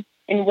when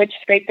and which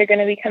scrape they're going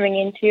to be coming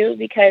into,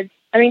 because,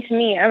 to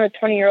me, I'm a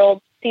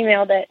 20-year-old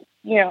female that,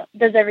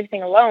 does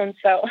everything alone.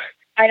 So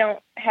I don't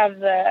have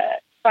the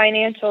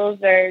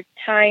financials or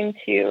time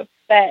to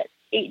set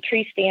 8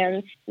 tree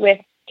stands with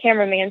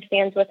cameraman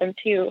stands with them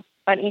too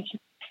on each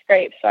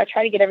scrape. So I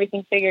try to get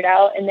everything figured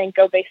out and then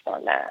go based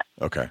on that.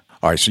 Okay.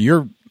 All right. So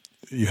you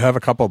have a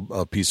couple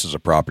of pieces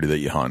of property that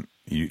you hunt.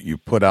 You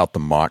put out the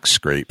mock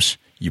scrapes,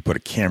 you put a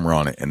camera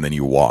on it, and then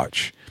you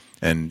watch.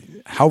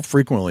 And how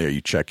frequently are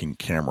you checking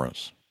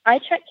cameras? I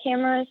check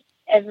cameras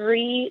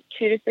every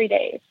 2 to 3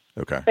 days.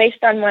 Okay.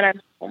 Based on when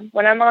I'm home.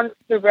 When I'm on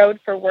the road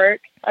for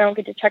work, I don't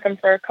get to check them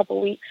for a couple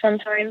weeks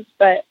sometimes,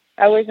 but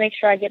I always make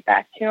sure I get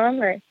back to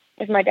them, or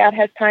if my dad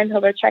has time,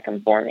 he'll go check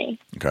them for me.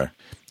 Okay.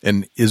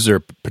 And is there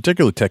a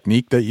particular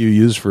technique that you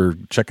use for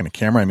checking a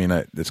camera?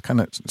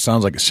 It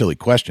sounds like a silly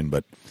question,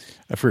 but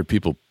I've heard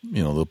people,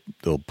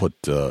 they'll put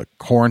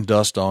corn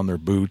dust on their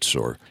boots,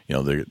 or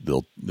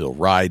they'll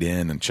ride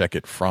in and check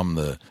it from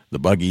the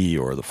buggy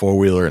or the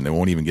 4-wheeler, and they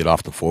won't even get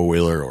off the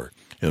 4-wheeler, or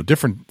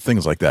different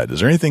things like that.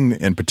 Is there anything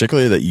in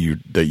particular that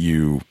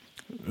you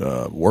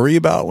worry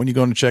about when you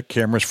go to check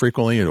cameras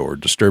frequently, or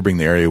disturbing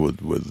the area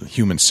with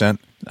human scent?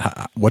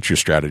 What's your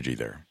strategy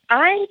there?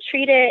 I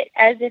treat it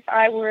as if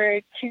I were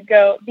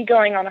to be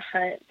going on a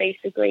hunt,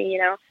 basically.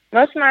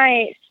 Most of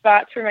my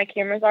spots where my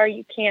cameras are,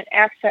 you can't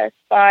access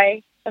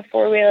by a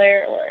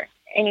 4-wheeler or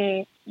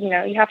any,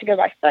 you have to go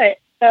by foot.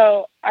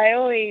 So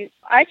I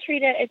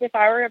treat it as if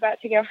I were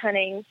about to go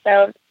hunting.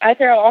 So I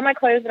throw all my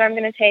clothes that I'm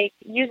going to take,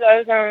 use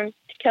ozone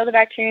to kill the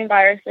bacteria and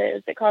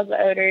viruses that cause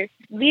the odors,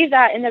 leave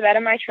that in the bed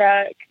of my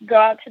truck, go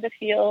out to the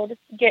field,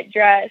 get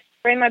dressed,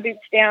 bring my boots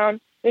down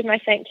with my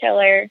scent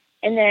killer,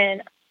 and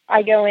then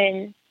I go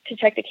in to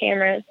check the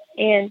cameras.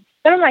 And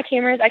some of my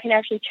cameras I can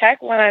actually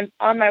check when I'm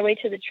on my way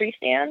to the tree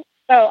stand.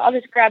 So I'll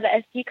just grab the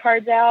SD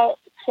cards out,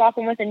 swap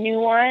them with a new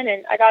one,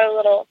 and I got a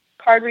little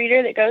card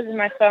reader that goes in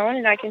my phone,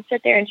 and I can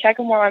sit there and check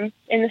them while I'm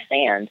in the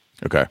stand.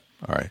 Okay.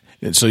 All right.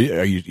 And so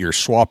you're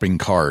swapping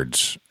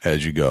cards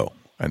as you go,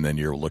 and then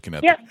you're looking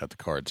at the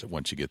cards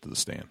once you get to the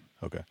stand.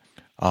 Okay.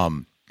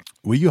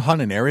 Will you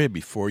hunt an area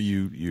before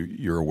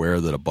you're aware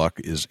that a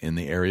buck is in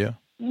the area?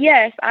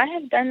 Yes, I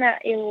have done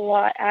that a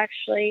lot,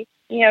 actually.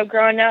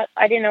 Growing up,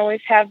 I didn't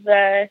always have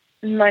the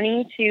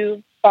money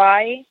to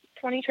buy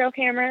 20 trail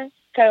cameras,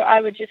 so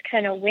I would just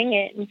kind of wing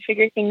it and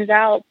figure things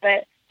out.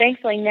 But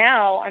thankfully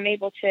now I'm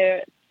able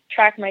to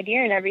track my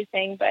deer and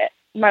everything. But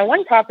my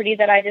one property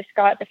that I just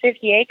got, the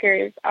 50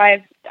 acres,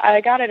 I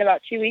got it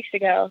about 2 weeks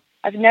ago.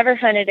 I've never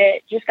hunted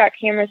it, just got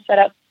cameras set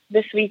up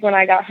this week when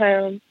I got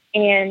home.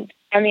 And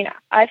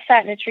I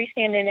sat in a tree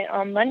stand in it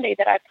on Monday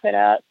that I put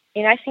up,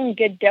 and I seen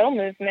good doe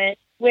movement,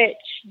 which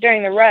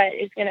during the rut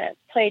is going to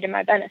play to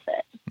my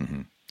benefit.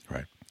 Mm-hmm.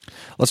 Right.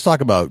 Let's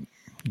talk about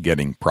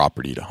getting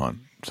property to hunt.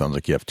 Sounds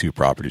like you have 2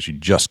 properties. You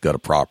just got a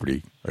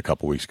property a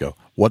couple weeks ago.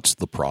 What's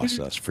the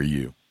process for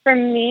you? For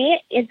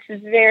me, it's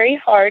very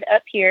hard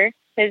up here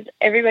because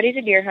everybody's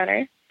a deer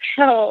hunter.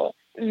 So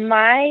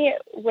my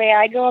way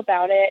I go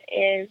about it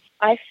is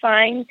I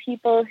find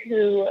people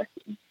who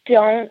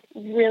don't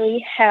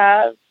really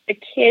have the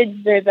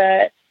kids or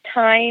the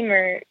time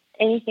or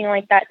anything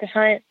like that to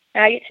hunt.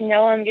 And I get to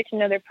know them, get to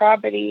know their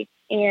property,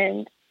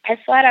 and I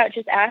flat out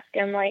just ask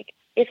them,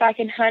 if I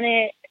can hunt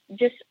it.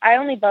 I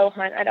only bow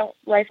hunt. I don't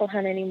rifle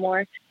hunt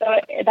anymore. So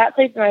that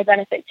plays to my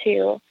benefit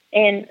too.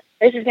 And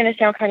this is going to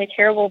sound kind of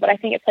terrible, but I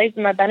think it plays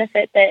to my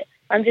benefit that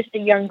I'm just a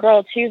young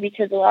girl too,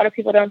 because a lot of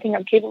people don't think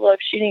I'm capable of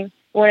shooting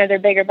one of their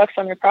bigger bucks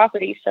on their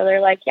property. So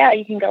they're like, yeah,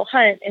 you can go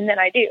hunt. And then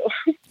I do.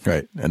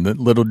 Right. And then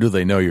little do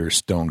they know you're a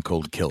stone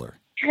cold killer.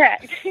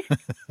 Correct.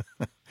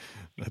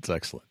 That's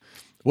excellent.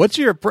 What's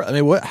your,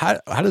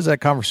 how does that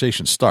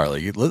conversation start?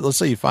 Like, let's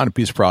say you find a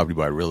piece of property,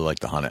 but I really like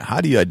to hunt it. How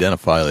do you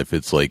identify if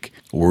it's like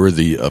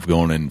worthy of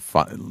going and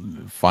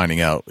finding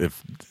out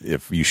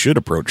if you should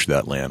approach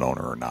that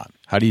landowner or not?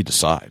 How do you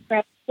decide?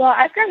 Right. Well,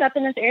 I've grown up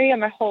in this area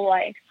my whole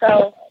life.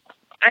 So,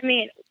 I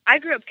mean, I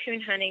grew up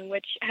coon hunting,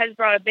 which has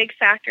brought a big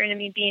factor into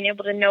me being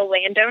able to know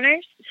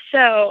landowners.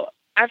 So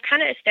I've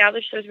kind of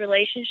established those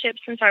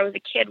relationships since I was a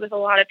kid with a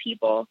lot of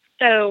people.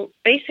 So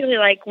basically,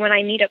 like, when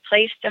I need a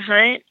place to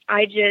hunt,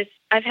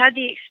 I've had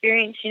the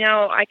experience, you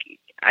know,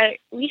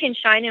 we can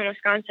shine in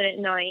Wisconsin at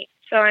night.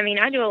 So, I mean,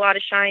 I do a lot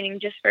of shining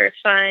just for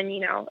fun, you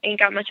know, ain't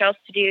got much else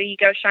to do. You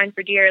go shine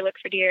for deer, look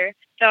for deer.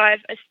 So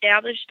I've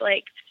established,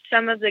 like,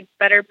 some of the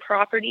better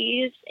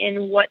properties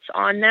and what's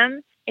on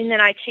them. And then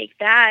I take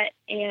that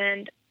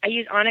and I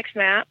use Onyx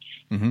maps.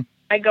 Mm-hmm.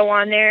 I go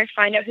on there,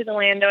 find out who the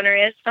landowner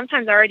is.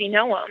 Sometimes I already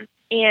know them.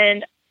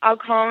 And I'll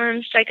call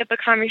them, strike up a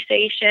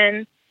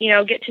conversation, you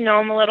know, get to know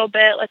them a little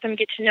bit, let them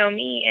get to know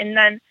me. And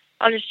then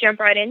I'll just jump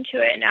right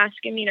into it and ask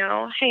him, you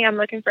know, hey, I'm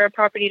looking for a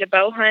property to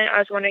bow hunt. I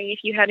was wondering if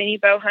you had any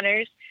bow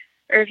hunters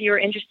or if you were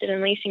interested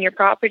in leasing your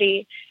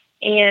property.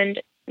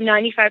 And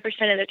 95%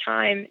 of the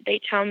time they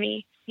tell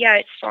me, yeah,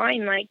 it's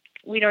fine. Like,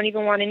 we don't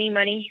even want any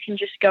money. You can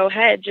just go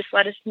ahead. Just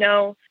let us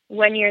know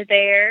when you're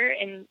there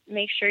and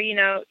make sure, you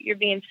know, you're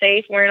being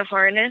safe, wearing a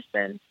harness,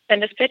 and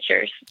send us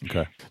pictures.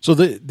 Okay. So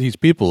these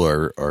people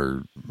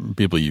are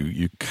people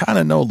you kind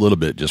of know a little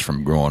bit just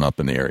from growing up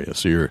in the area.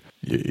 So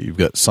you've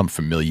got some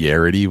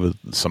familiarity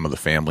with some of the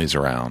families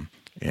around.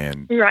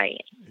 And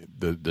right.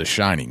 The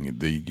shining,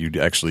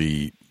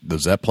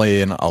 does that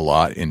play in a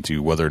lot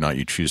into whether or not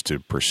you choose to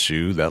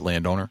pursue that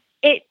landowner?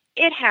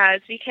 It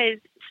has, because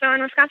so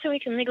in Wisconsin we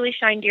can legally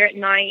shine deer at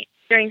night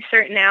during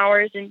certain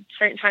hours and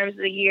certain times of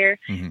the year.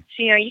 Mm-hmm.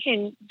 So, you know, you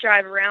can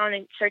drive around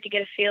and start to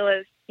get a feel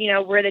of, you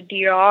know, where the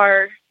deer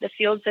are, the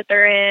fields that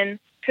they're in,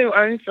 who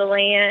owns the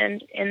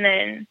land, and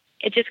then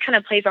it just kind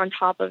of plays on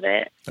top of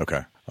it.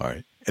 Okay. All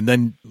right. And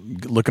then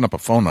looking up a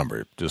phone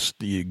number, just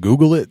do you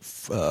Google it,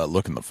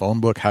 look in the phone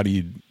book? How do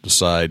you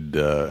decide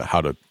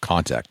how to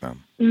contact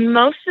them?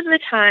 Most of the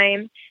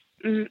time,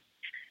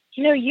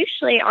 you know,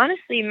 usually,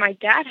 honestly, my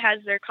dad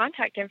has their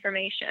contact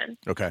information.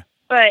 Okay.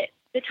 But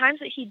the times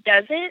that he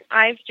doesn't,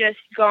 I've just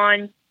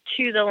gone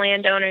to the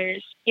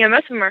landowners. You know,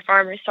 most of them are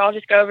farmers, so I'll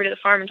just go over to the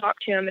farm and talk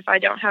to them if I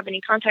don't have any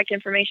contact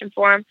information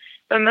for them.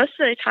 But most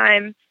of the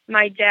time,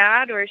 my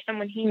dad or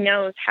someone he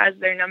knows has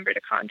their number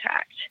to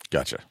contact.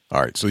 Gotcha.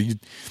 All right. So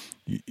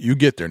you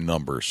get their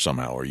number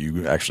somehow, or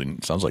you actually,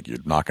 it sounds like you're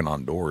knocking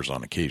on doors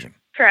on occasion.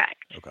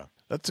 Correct. Okay.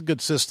 That's a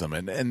good system.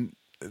 And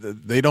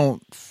they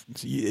don't,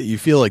 you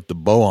feel like the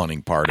bow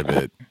hunting part of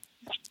it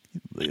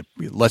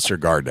lets their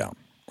guard down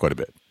quite a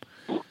bit.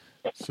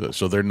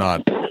 So they're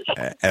not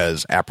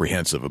as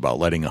apprehensive about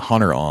letting a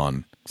hunter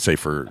on, say,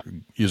 for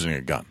using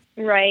a gun.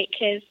 Right,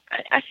 because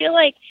I feel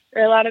like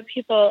there are a lot of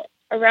people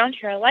around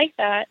here are like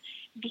that,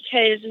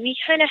 because we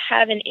kind of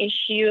have an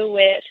issue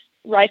with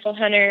rifle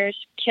hunters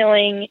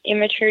killing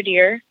immature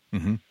deer,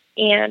 mm-hmm.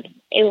 and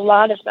a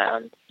lot of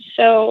them.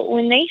 So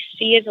when they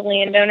see as a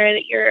landowner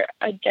that you're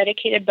a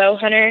dedicated bow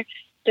hunter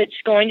that's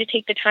going to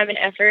take the time and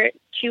effort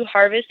to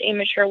harvest a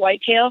mature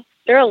whitetail,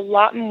 they're a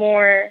lot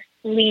more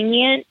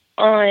lenient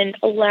on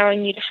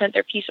allowing you to hunt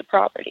their piece of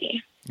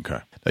property. Okay.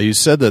 Now, you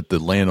said that the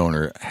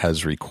landowner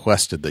has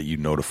requested that you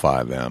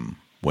notify them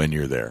when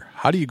you're there.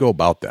 How do you go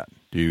about that?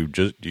 Do you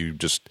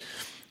just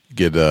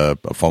get a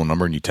phone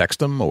number and you text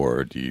them,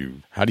 or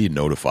how do you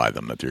notify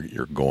them that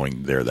you're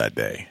going there that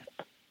day?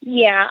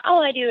 Yeah,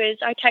 all I do is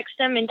I text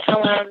them and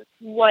tell them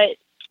what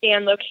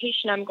stand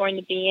location I'm going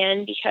to be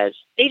in, because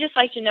they just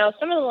like to know.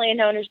 Some of the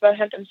landowners bow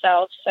hunt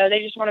themselves, so they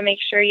just want to make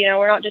sure, you know,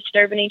 we're not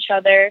disturbing each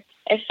other.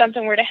 If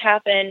something were to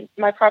happen,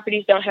 my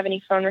properties don't have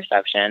any phone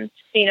reception.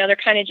 So, you know, they're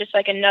kind of just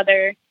like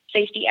another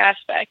safety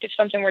aspect. If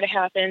something were to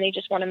happen, they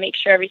just want to make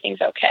sure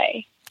everything's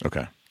okay.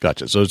 Okay,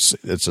 gotcha. So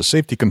it's a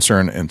safety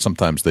concern, and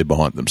sometimes they bow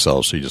hunt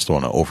themselves, so you just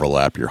want to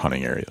overlap your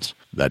hunting areas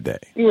that day.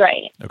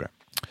 Right. Okay.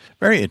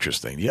 Very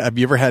interesting. Yeah, have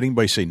you ever had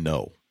anybody say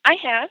no? I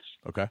have.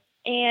 Okay.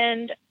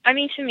 And, I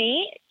mean, to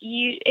me,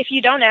 if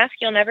you don't ask,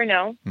 you'll never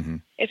know. Mm-hmm.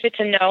 If it's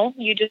a no,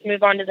 you just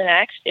move on to the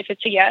next. If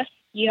it's a yes,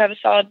 you have a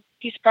solid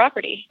piece of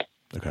property.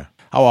 Okay.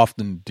 How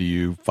often do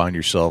you find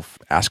yourself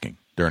asking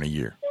during a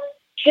year?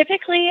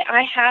 Typically,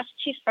 I have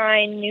to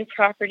find new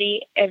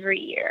property every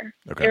year.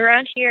 Okay.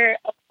 Around here,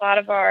 a lot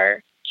of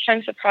our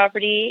chunks of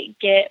property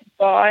get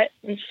bought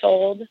and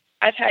sold.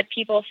 I've had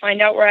people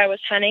find out where I was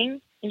hunting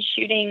and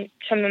shooting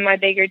some of my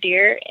bigger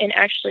deer and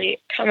actually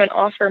come and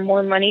offer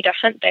more money to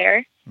hunt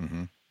there.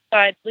 Mm-hmm. So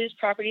I'd lose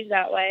properties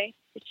that way.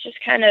 It's just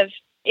kind of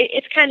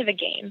a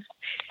game.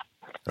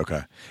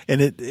 Okay.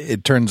 And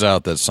it turns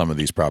out that some of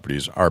these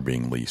properties are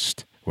being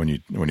leased when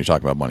you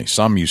talk about money.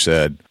 Some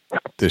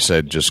they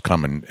said just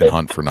come and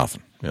hunt for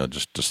nothing.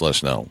 just let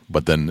us know.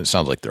 But then it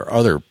sounds like there are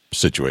other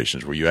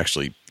situations where you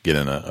actually get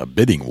in a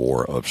bidding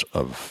war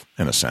of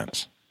in a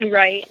sense.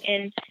 Right.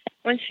 And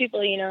once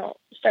people,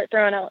 start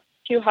throwing out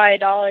too high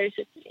dollars,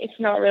 it's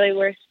not really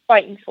worth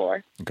fighting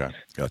for. Okay,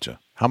 gotcha.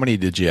 How many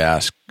did you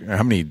ask?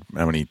 How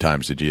many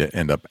times did you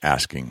end up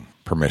asking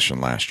permission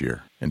last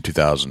year in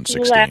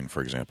 2016,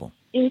 for example?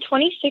 In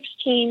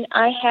 2016,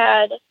 I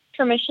had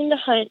permission to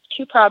hunt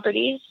 2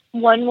 properties.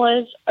 One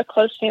was a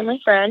close family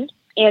friend,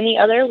 and the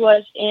other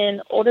was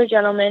an older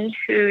gentleman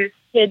whose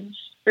kids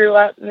grew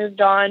up,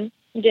 moved on,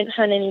 and didn't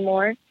hunt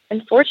anymore.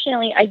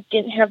 Unfortunately, I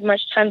didn't have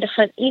much time to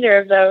hunt either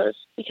of those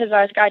because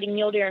I was guiding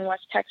mule deer in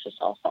West Texas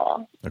all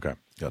fall. Okay,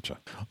 gotcha.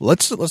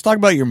 Let's talk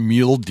about your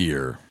mule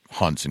deer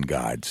hunts and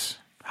guides.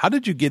 How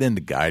did you get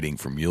into guiding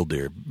for mule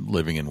deer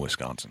living in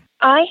Wisconsin?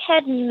 I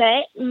had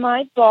met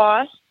my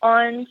boss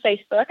on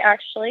Facebook,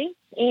 actually,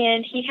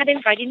 and he had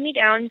invited me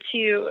down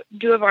to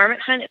do a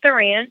varmint hunt at the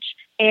ranch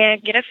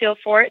and get a feel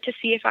for it to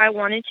see if I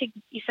wanted to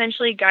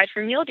essentially guide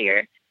for mule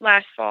deer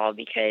last fall,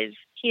 because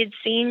he had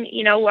seen,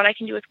 what I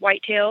can do with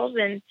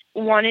whitetails and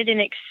wanted an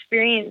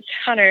experienced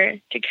hunter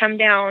to come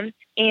down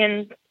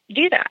and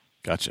do that.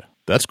 Gotcha.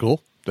 That's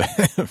cool.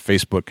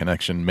 Facebook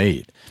connection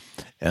made.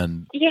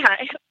 And yeah,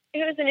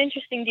 it was an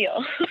interesting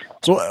deal.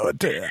 So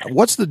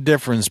what's the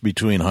difference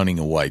between hunting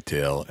a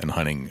whitetail and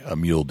hunting a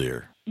mule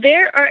deer?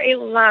 There are a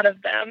lot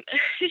of them.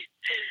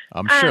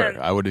 I'm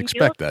sure. I would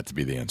expect that to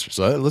be the answer.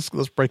 So let's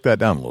break that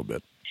down a little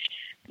bit.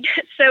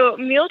 So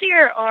mule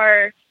deer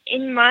are,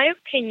 in my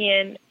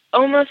opinion,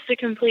 almost the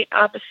complete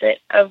opposite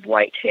of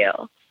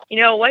whitetail.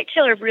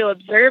 Whitetail are real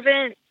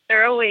observant.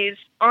 They're always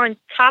on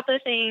top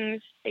of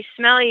things. They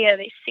smell you.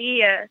 They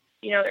see you.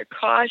 They're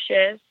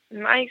cautious.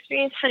 In my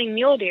experience hunting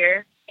mule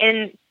deer,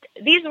 and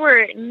these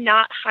were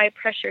not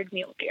high-pressured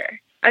mule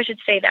deer. I should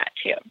say that,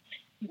 too.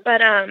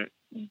 But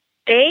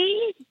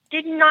they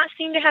did not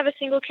seem to have a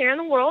single care in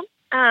the world.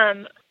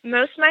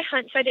 Most of my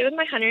hunts I did with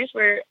my hunters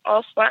were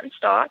all spot and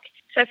stalk,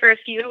 except for a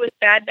few with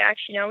bad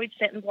backs. We'd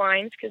sit in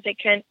blinds because they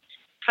couldn't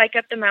hike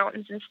up the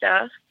mountains and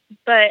stuff.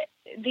 But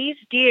these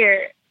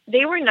deer,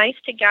 they were nice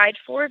to guide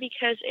for,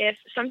 because if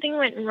something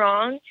went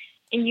wrong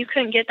and you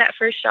couldn't get that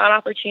first shot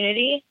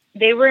opportunity,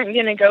 they weren't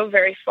going to go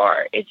very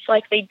far. It's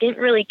like they didn't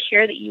really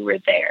care that you were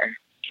there.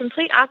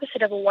 Complete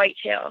opposite of a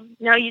whitetail.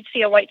 Now you'd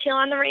see a whitetail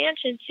on the ranch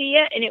and see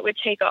it, and it would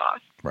take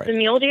off. Right. The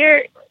mule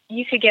deer,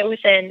 you could get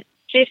within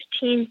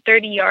 15,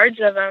 30 yards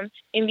of them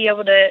and be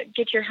able to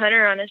get your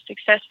hunter on a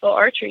successful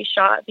archery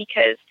shot,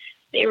 because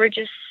they were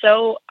just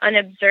so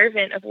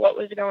unobservant of what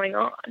was going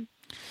on.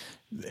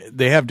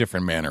 They have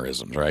different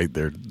mannerisms, right?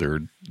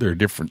 They're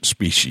different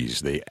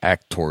species. They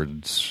act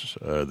towards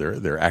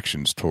their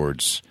actions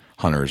towards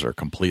hunters are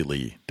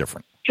completely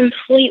different.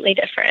 Completely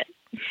different.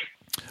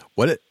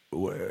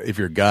 If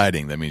you're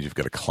guiding, that means you've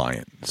got a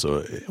client.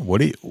 So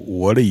what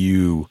are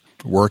you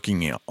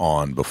working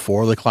on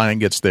before the client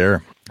gets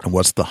there, and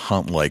what's the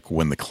hunt like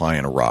when the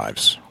client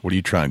arrives? What are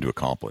you trying to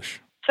accomplish?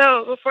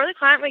 So before the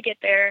client would get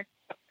there,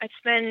 I'd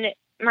spend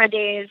my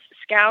days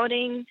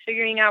scouting,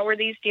 figuring out where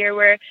these deer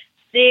were.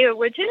 They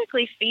would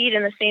typically feed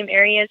in the same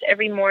areas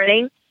every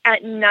morning.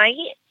 At night,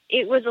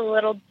 it was a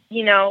little,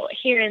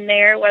 here and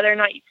there, whether or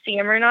not you'd see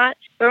them or not.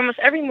 But almost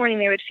every morning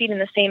they would feed in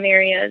the same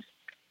areas.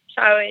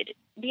 So I would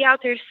be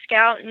out there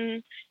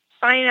scouting,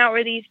 finding out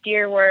where these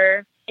deer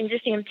were, and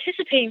just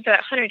anticipating for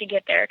that hunter to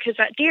get there. Because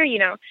that deer,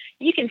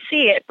 you can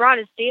see it broad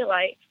as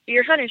daylight, but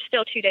your hunter's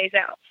still 2 days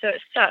out, so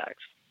it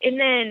sucks. And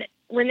then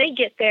when they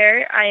get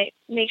there, I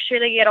make sure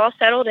they get all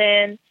settled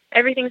in,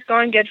 everything's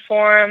going good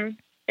for them,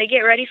 they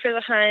get ready for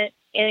the hunt,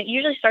 and it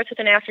usually starts with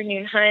an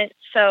afternoon hunt.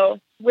 So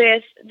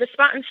with the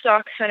spot and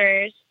stalk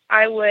hunters,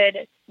 I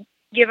would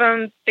give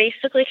them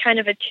basically kind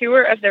of a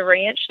tour of the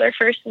ranch their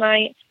first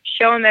night,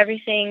 show them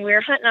everything. We were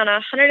hunting on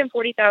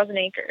 140,000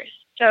 acres,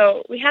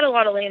 so we had a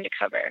lot of land to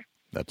cover.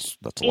 That's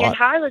a lot. And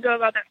how I would go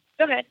about that?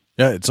 Go ahead.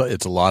 Yeah,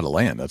 it's a lot of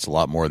land. That's a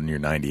lot more than your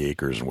 90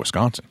 acres in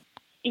Wisconsin.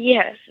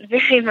 Yes,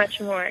 very much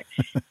more.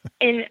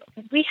 And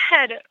we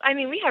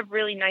have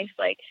really nice,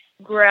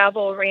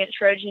 gravel ranch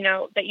roads,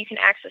 that you can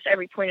access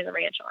every point of the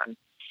ranch on.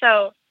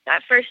 So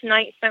that first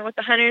night spent with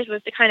the hunters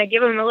was to kind of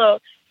give them a little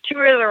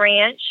tour of the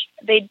ranch.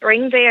 They'd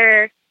bring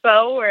their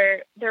bow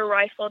or their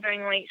rifle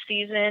during late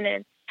season.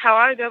 And how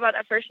I would go about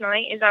that first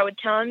night is I would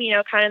tell them,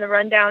 kind of the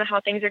rundown of how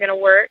things are going to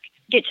work,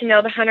 get to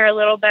know the hunter a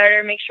little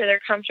better, make sure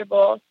they're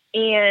comfortable.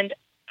 And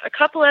a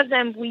couple of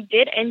them, we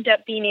did end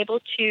up being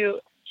able to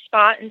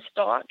spot and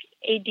stalk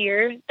a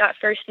deer that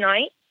first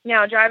night.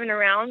 Now, driving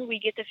around, we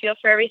get the feel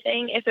for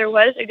everything. If there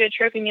was a good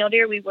trophy mule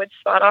deer, we would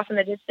spot off in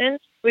the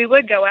distance. We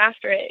would go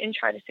after it and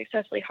try to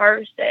successfully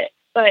harvest it.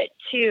 But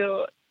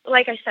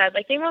like I said,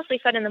 they mostly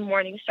fed in the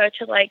morning. So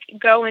to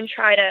go and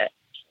try to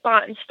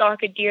spot and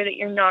stalk a deer that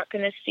you're not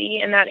going to see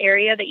in that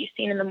area that you've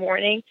seen in the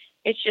morning,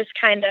 it's just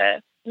kind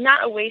of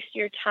not a waste of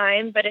your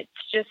time, but it's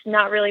just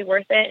not really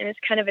worth it. And it's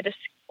kind of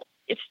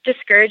it's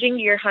discouraging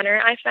to your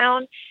hunter, I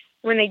found,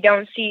 when they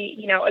don't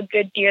see, a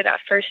good deer that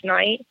first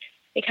night.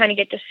 They kind of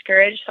get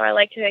discouraged. So I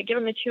like to give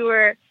them a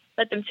tour,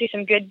 let them see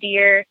some good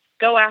deer,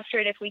 go after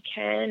it if we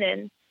can,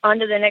 and on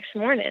to the next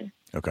morning.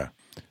 Okay.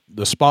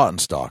 The spot and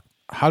stock,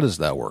 how does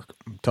that work?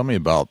 Tell me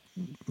about,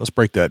 let's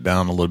break that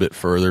down a little bit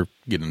further,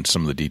 get into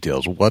some of the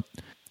details.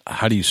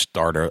 How do you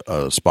start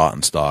a spot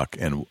and stock,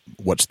 and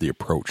what's the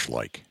approach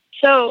like?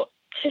 So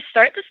to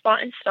start the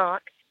spot and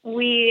stock,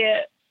 we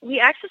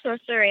access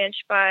most of the ranch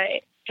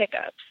by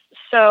pickups.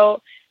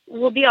 So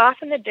we'll be off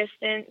in the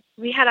distance.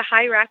 We had a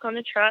high rack on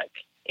the truck.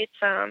 It's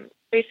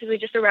basically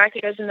just a rack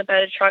that goes in the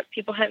bed of the truck.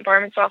 People hunt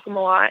varmints off them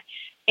a lot.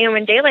 And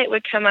when daylight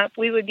would come up,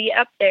 we would be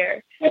up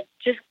there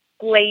just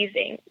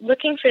glazing,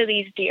 looking for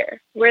these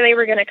deer, where they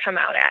were going to come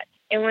out at.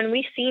 And when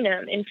we seen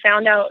them and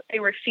found out they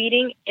were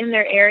feeding in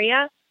their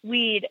area,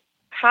 we'd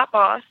hop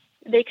off.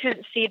 They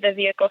couldn't see the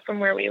vehicle from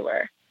where we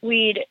were.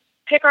 We'd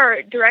pick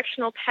our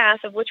directional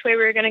path of which way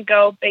we were going to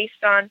go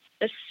based on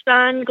the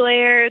sun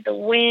glare, the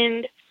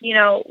wind,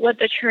 what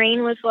the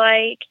terrain was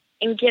like,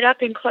 and get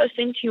up and close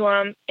into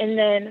them. And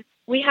then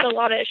we had a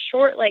lot of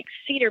short,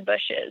 cedar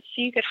bushes,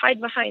 so you could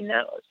hide behind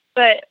those.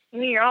 But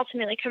when you're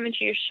ultimately coming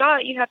to your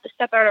shot, you have to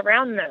step out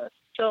around those.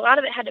 So a lot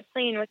of it had to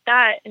play in with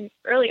that. In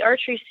early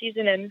archery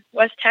season in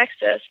West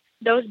Texas,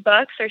 those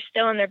bucks are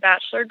still in their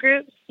bachelor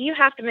groups. You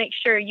have to make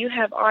sure you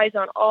have eyes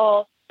on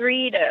all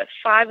 3 to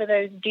 5 of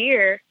those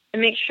deer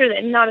and make sure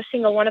that not a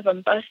single one of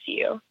them busts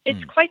you.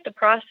 It's quite the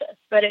process,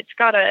 but it's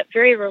got a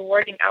very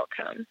rewarding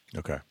outcome.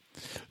 Okay.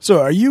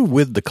 So are you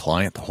with the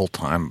client the whole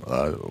time,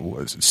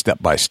 step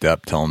by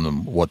step, telling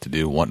them what to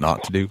do, what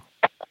not to do?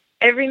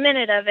 Every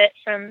minute of it,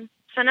 from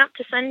sun up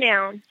to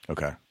sundown.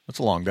 Okay. That's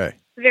a long day.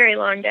 Very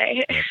long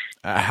day.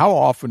 How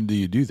often do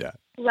you do that?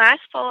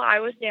 Last fall, I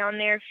was down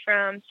there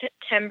from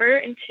September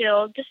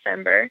until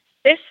December.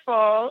 This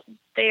fall,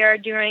 they are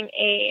doing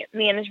a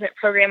management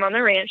program on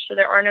the ranch, so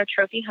there are no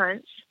trophy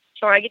hunts.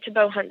 So I get to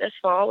bow hunt this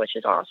fall, which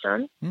is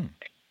awesome.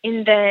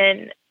 And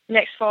then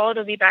next fall,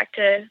 it'll be back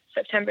to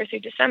September through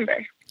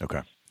December.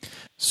 Okay.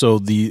 So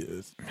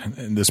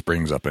and this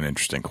brings up an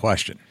interesting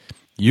question.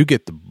 You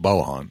get the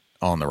bow hunt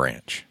on the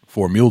ranch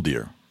for mule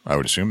deer, I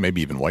would assume,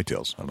 maybe even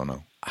whitetails. I don't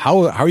know.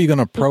 How are you going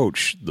to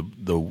approach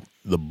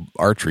the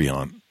archery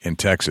hunt in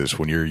Texas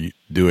when you're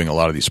doing a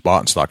lot of these spot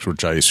and stocks,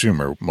 which I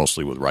assume are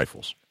mostly with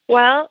rifles?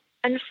 Well,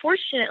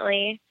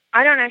 unfortunately,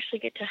 I don't actually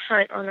get to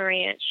hunt on the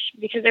ranch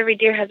because every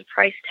deer has a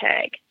price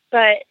tag.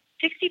 But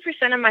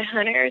 60% of my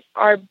hunters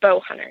are bow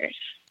hunters.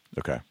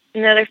 Okay.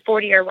 Another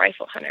 40 are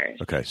rifle hunters.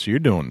 Okay, so you're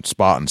doing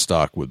spot and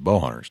stock with bow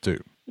hunters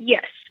too?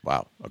 Yes.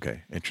 Wow.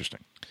 Okay, interesting.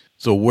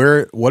 So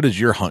what is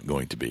your hunt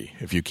going to be?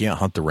 If you can't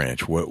hunt the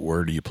ranch,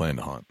 where do you plan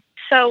to hunt?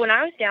 So when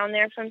I was down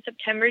there from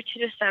September to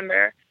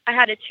December, I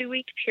had a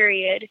 2-week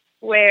period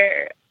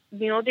where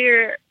mule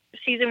deer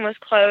season was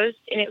closed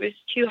and it was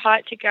too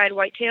hot to guide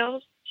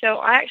whitetails. So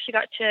I actually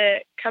got to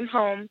come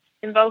home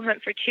and bow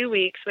hunt for 2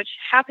 weeks, which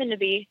happened to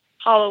be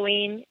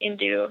Halloween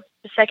into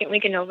the second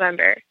week in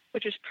November,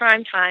 which was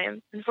prime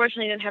time.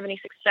 Unfortunately, I didn't have any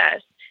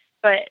success,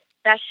 but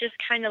that's just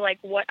kind of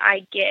what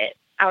I get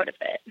out of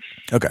it.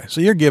 Okay,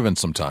 so you're given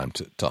some time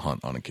to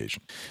hunt on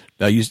occasion.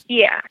 Now you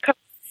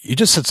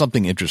just said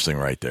something interesting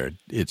right there.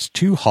 It's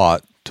too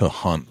hot to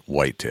hunt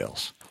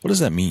whitetails. What does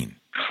that mean?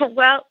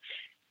 Well,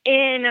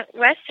 in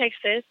West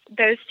Texas,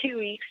 those 2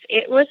 weeks,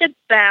 it was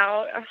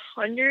about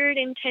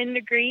 110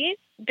 degrees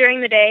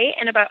during the day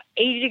and about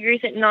 80 degrees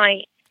at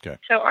night. Okay.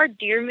 So our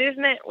deer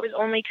movement was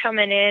only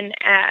coming in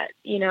at,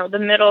 the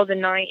middle of the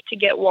night to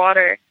get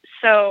water.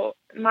 So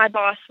my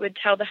boss would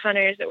tell the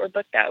hunters that were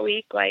booked that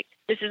week,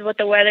 this is what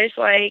the weather's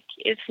like.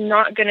 It's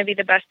not going to be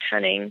the best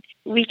hunting.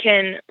 We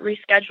can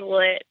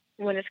reschedule it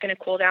when it's going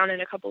to cool down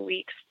in a couple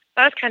weeks.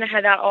 That's kind of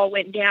how that all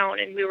went down,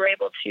 and we were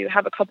able to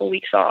have a couple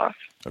weeks off.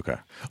 Okay.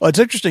 Well, it's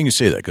interesting you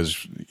say that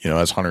because,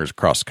 as hunters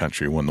across the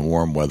country, when the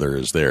warm weather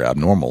is there,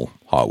 abnormal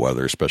hot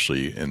weather,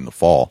 especially in the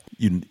fall,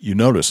 you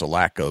notice a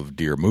lack of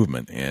deer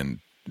movement, and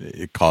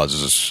it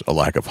causes a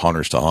lack of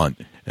hunters to hunt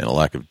and a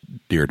lack of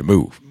deer to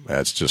move.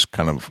 That's just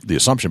kind of the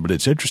assumption. But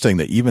it's interesting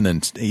that even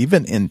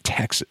in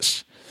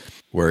Texas,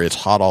 where it's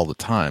hot all the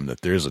time,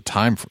 that there's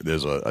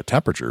a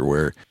temperature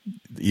where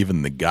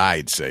even the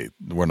guides say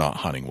we're not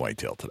hunting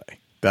whitetail today.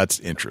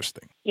 That's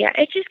interesting. Yeah,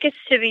 it just gets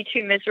to be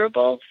too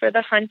miserable for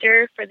the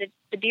hunter, for the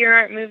deer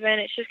aren't moving.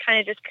 It's just kind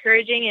of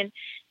discouraging, and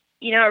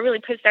it really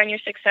puts down your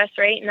success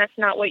rate, and that's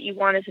not what you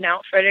want as an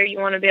outfitter. You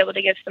want to be able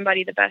to give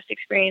somebody the best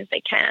experience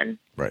they can.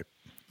 Right,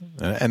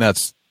 and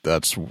that's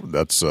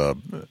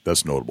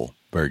notable.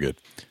 Very good.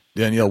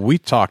 Danielle, we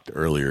talked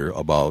earlier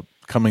about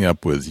coming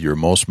up with your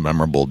most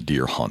memorable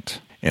deer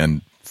hunt,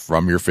 and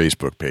from your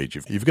Facebook page,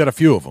 you've got a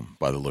few of them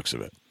by the looks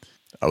of it.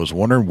 I was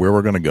wondering where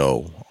we're going to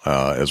go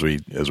as we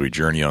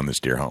journey on this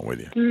deer hunt with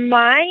you.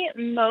 My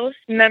most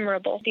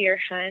memorable deer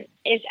hunt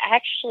is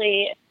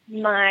actually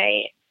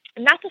not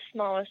the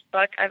smallest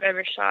buck I've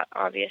ever shot,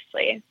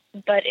 obviously,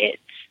 but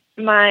it's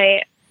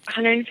my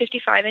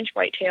 155-inch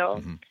whitetail.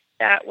 Mm-hmm.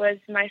 That was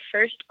my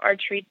first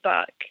archery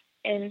buck,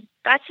 and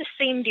that's the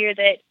same deer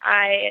that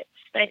I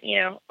spent,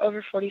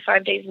 over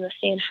 45 days in the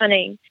stand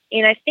hunting,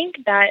 and I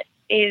think that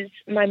is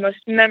my most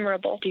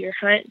memorable deer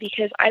hunt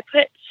because I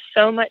put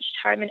so much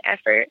time and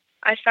effort.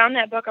 I found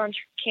that buck on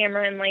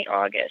camera in late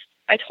August.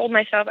 I told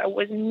myself I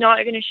was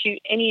not going to shoot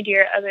any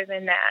deer other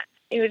than that.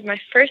 It was my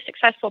first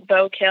successful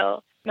bow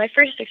kill, my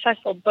first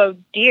successful bow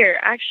deer,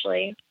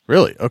 actually.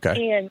 Really?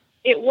 Okay. And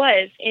it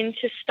was. And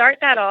to start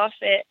that off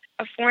at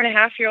a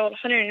 4.5-year-old,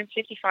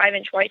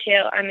 155-inch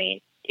whitetail, I mean,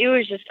 it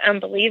was just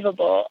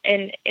unbelievable.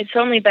 And it's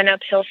only been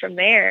uphill from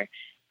there.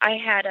 I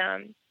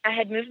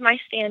had moved my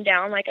stand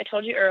down, like I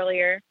told you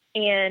earlier,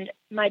 and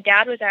my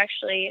dad was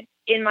actually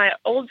in my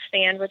old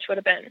stand, which would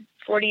have been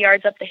 40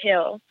 yards up the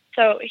hill.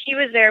 So he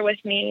was there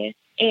with me,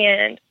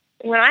 and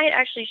when I had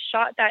actually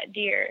shot that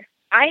deer,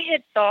 I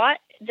had thought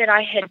that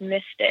I had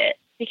missed it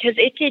because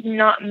it did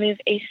not move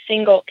a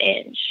single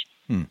inch,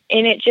 and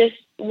it just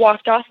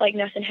walked off like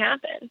nothing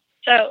happened.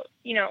 So,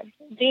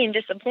 being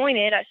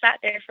disappointed, I sat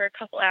there for a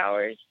couple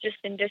hours just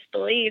in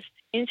disbelief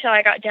until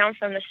I got down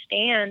from the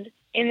stand,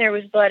 and there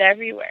was blood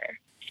everywhere.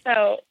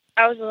 So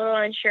I was a little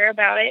unsure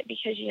about it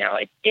because,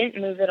 it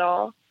didn't move at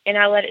all, and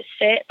I let it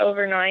sit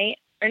overnight.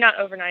 Or not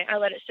overnight, I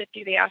let it sit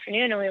through the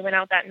afternoon, and we went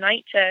out that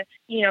night to,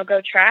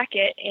 go track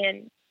it.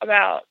 And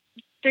about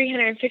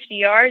 350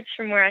 yards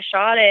from where I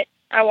shot it,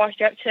 I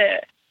walked up to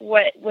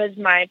what was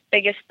my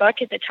biggest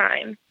buck at the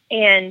time.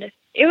 And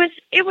it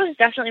was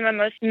definitely my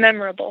most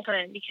memorable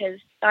hunt because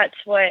that's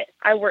what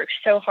I worked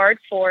so hard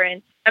for.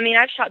 And I mean,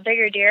 I've shot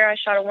bigger deer. I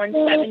shot a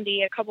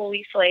 170 a couple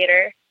weeks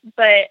later,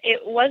 but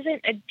it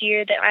wasn't a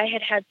deer that I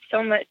had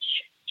so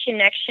much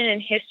connection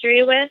and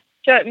history with.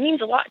 So it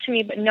means a lot to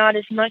me, but not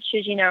as much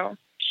as,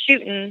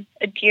 shooting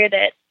a deer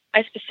that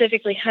I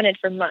specifically hunted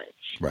for months.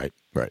 Right.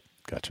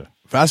 Gotcha.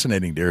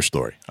 Fascinating deer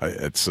story.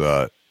 It's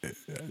that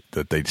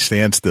they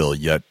stand still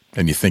yet,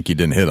 and you think you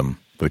didn't hit them,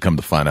 but come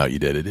to find out you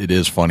did. It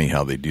is funny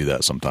how they do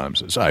that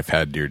sometimes. I've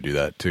had deer do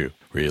that too.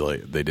 Really,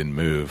 they didn't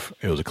move.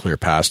 It was a clear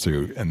pass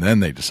through, and then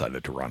they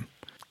decided to run.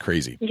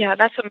 Crazy. Yeah,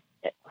 that's what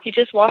he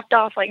just walked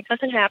off like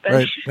nothing happened.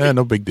 Right. Yeah,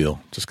 no big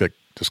deal. Just got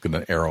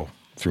an arrow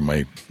through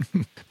my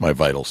my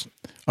vitals.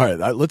 All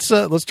right, let's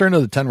turn to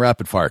the 10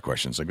 rapid fire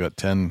questions. I got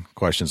 10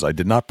 questions. I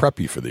did not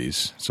prep you for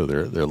these, so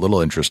they're a little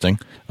interesting,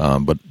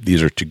 but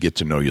these are to get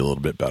to know you a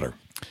little bit better.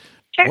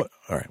 Sure.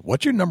 All right.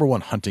 What's your number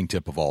one hunting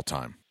tip of all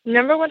time?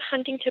 Number one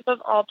hunting tip of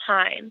all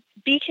time: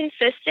 be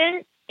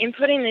consistent in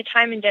putting the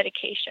time and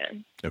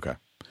dedication. Okay.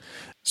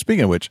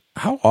 Speaking of which,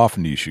 how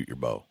often do you shoot your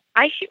bow?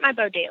 I shoot my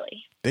bow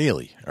daily.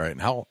 Daily. All right.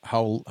 And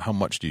how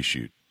much do you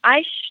shoot?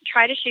 I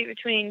try to shoot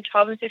between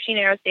 12 and 15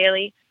 arrows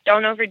daily.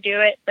 Don't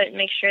overdo it, but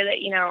make sure that,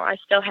 I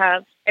still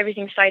have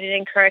everything sighted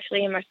in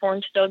correctly and my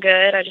form's still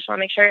good. I just want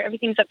to make sure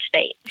everything's up to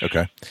date.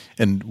 Okay.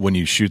 And when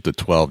you shoot the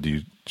 12, do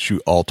you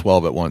shoot all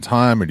 12 at one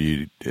time, or do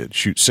you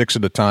shoot 6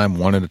 at a time,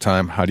 1 at a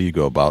time? How do you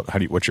go about,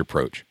 what's your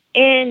approach?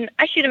 And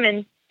I shoot them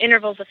in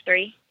intervals of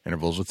 3.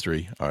 Intervals of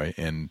 3. All right.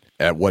 And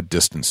at what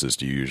distances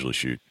do you usually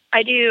shoot?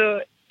 I do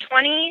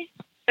 20,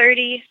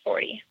 30,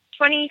 40.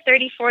 20,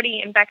 30, 40,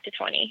 and back to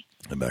 20.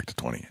 And back to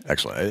 20.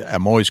 Excellent.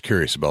 I'm always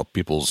curious about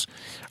people's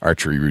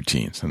archery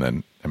routines. And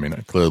then,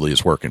 it clearly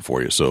is working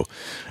for you. So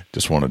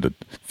just wanted to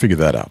figure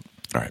that out.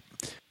 All right.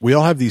 We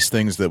all have these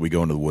things that we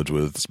go into the woods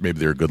with. Maybe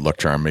they're a good luck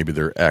charm. Maybe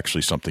they're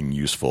actually something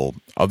useful.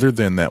 Other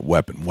than that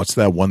weapon, what's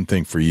that one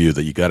thing for you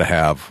that you got to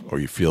have or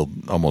you feel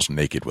almost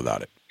naked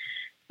without it?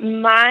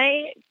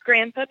 My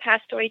grandpa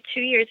passed away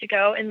 2 years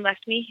ago and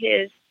left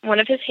me one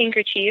of his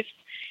handkerchiefs.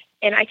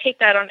 And I take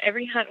that on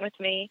every hunt with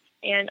me.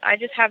 And I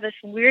just have this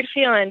weird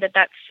feeling that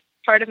that's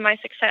part of my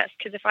success.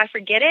 Because if I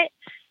forget it,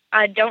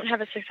 I don't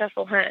have a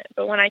successful hunt.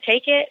 But when I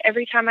take it,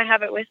 every time I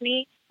have it with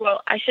me,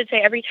 well, I should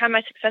say every time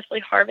I successfully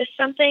harvest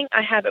something,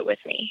 I have it with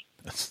me.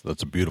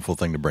 That's a beautiful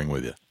thing to bring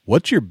with you.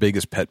 What's your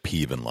biggest pet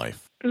peeve in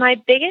life? My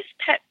biggest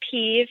pet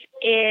peeve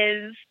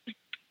is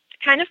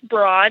kind of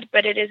broad,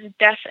 but it is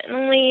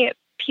definitely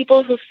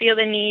people who feel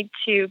the need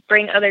to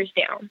bring others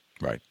down.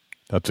 Right.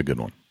 That's a good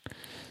one.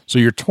 So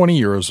you're 20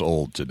 years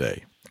old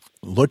today.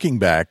 Looking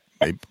back,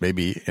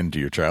 maybe into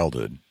your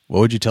childhood, what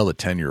would you tell the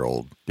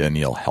 10-year-old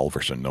Danielle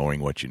Halverson, knowing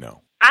what you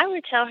know? I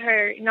would tell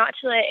her not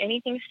to let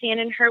anything stand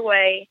in her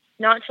way,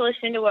 not to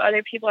listen to what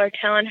other people are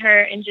telling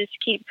her, and just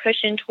keep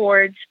pushing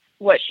towards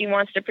what she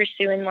wants to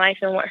pursue in life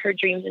and what her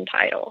dreams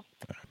entitle.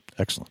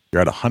 Excellent.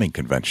 You're at a hunting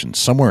convention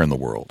somewhere in the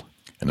world,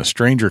 and a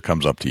stranger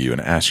comes up to you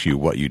and asks you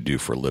what you do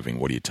for a living.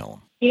 What do you tell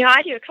them?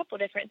 I do a couple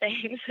different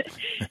things.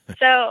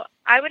 So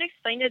I would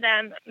explain to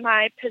them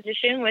my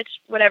position,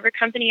 whatever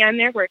company I'm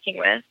there working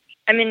with.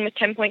 I'm in with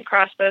 10-point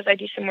crossbows. I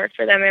do some work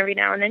for them every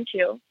now and then,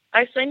 too.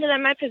 I explain to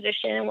them my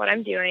position and what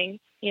I'm doing.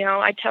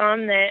 I tell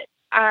them that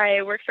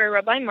I work for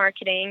Rubline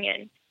Marketing,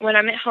 and when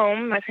I'm at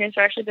home, my parents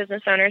are actually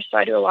business owners, so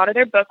I do a lot of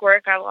their book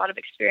work. I have a lot of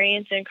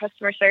experience in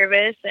customer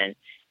service and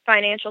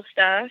financial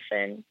stuff,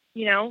 and,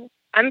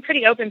 I'm a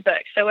pretty open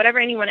book. So whatever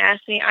anyone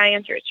asks me, I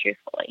answer it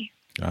truthfully.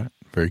 All right.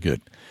 Very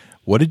good.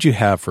 What did you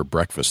have for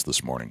breakfast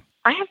this morning?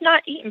 I have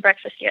not eaten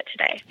breakfast yet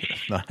today.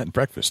 Not had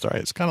breakfast. All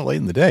right. It's kind of late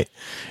in the day.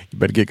 You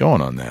better get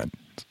going on that,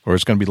 or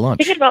it's going to be lunch.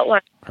 Thinking about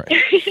lunch. All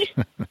right.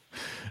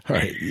 All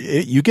right.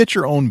 You get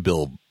your own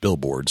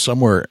billboard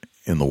somewhere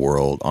in the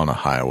world on a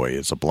highway.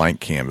 It's a blank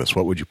canvas.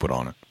 What would you put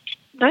on it?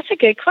 That's a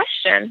good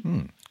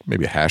question.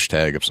 Maybe a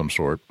hashtag of some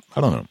sort.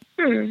 I don't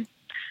know.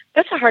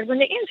 That's a hard one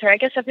to answer. I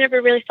guess I've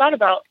never really thought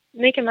about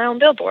making my own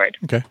billboard.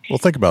 Okay. Well,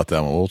 think about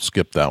that one. We'll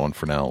skip that one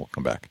for now. We'll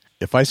come back.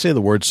 If I say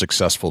the word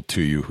successful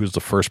to you, who's the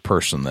first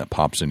person that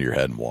pops into your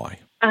head and why?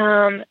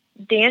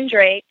 Dan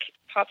Drake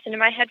pops into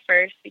my head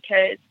first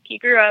because he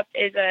grew up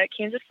as a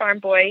Kansas farm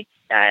boy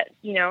that,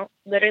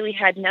 literally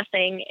had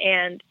nothing.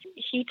 And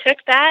he took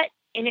that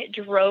and it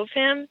drove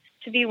him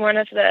to be one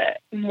of the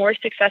more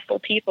successful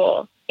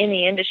people in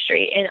the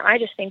industry. And I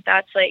just think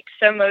that's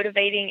so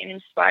motivating and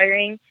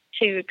inspiring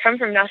to come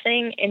from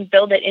nothing and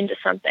build it into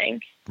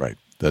something. Right.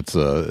 That's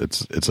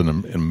it's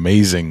an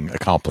amazing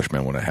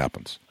accomplishment when it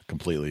happens.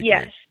 Completely agree.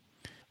 Yes.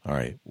 All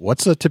right.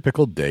 What's a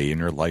typical day in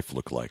your life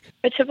look like?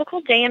 A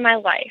typical day in my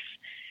life.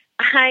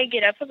 I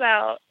get up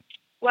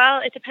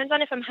it depends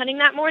on if I'm hunting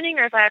that morning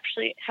or if I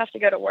actually have to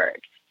go to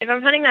work. If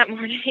I'm hunting that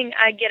morning,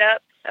 I get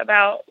up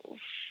about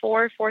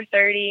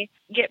 4:30,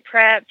 get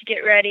prepped,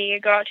 get ready,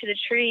 go out to the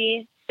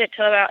tree, sit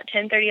till about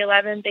 10:30,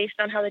 11 based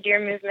on how the deer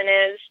movement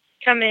is,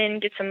 come in,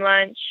 get some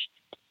lunch,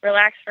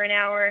 relax for an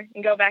hour,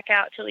 and go back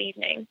out till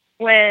evening.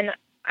 When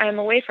I'm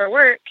away for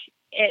work,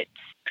 it's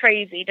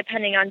crazy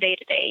depending on day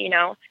to day.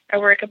 I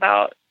work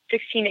about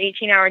 16 to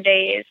 18-hour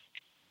days,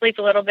 sleep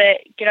a little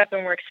bit, get up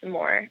and work some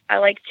more. I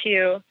like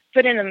to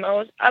put in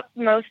the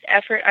utmost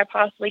effort I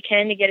possibly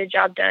can to get a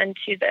job done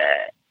to the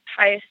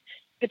highest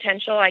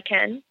potential I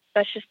can.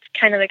 That's just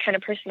kind of the kind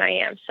of person I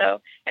am.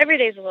 So every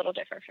day is a little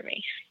different for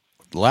me.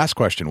 The last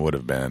question would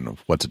have been,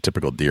 what's a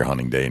typical deer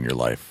hunting day in your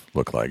life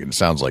look like? And it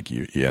sounds like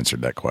you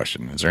answered that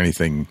question. Is there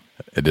anything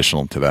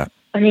additional to that?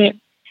 I mean,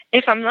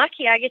 if I'm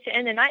lucky, I get to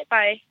end the night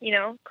by,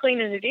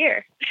 cleaning the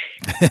deer.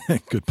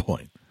 Good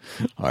point.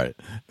 All right.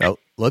 Now,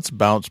 let's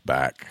bounce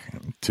back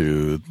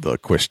to the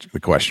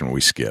question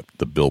we skipped,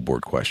 the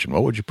billboard question.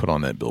 What would you put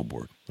on that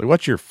billboard?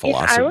 What's your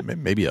philosophy?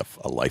 Maybe a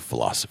life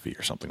philosophy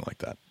or something like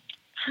that.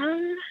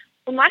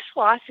 Well, my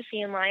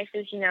philosophy in life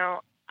is,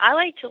 I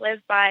like to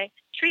live by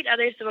treat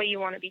others the way you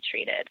want to be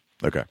treated.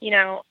 Okay.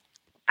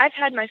 I've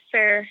had my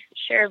fair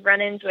share of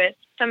run-ins with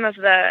some of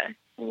the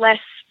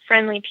less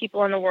friendly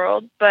people in the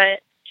world,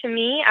 but to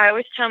me, I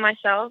always tell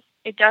myself,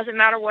 it doesn't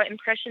matter what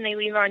impression they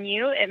leave on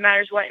you. It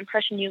matters what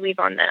impression you leave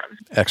on them.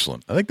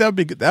 Excellent. I think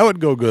that would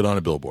go good on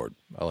a billboard.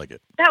 I like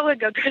it. That would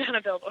go good on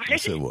a billboard.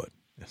 Yes, it would.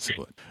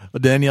 Well,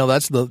 Danielle,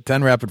 that's the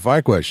 10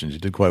 rapid-fire questions. You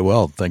did quite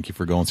well. Thank you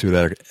for going through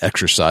that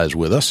exercise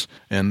with us.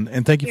 And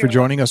thank you for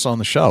joining us on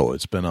the show.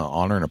 It's been an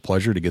honor and a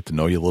pleasure to get to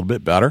know you a little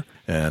bit better.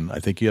 And I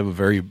think you have a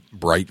very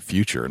bright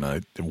future.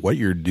 And what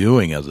you're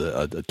doing as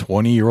a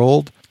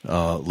 20-year-old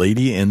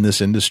lady in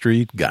this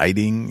industry,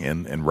 guiding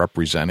and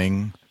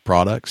representing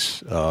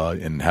products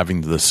and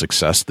having the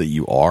success that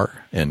you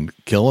are and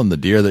killing the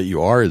deer that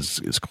you are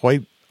is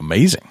quite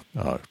amazing,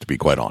 to be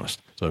quite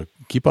honest. So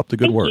keep up the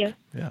good work. You.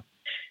 Yeah.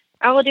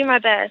 I will do my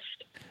best.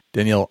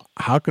 Danielle,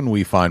 how can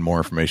we find more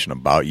information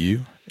about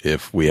you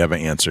if we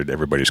haven't answered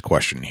everybody's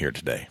question here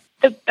today?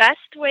 The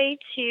best way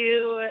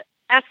to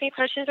ask me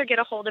questions or get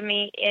a hold of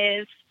me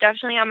is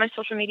definitely on my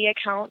social media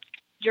accounts.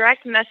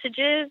 Direct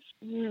messages,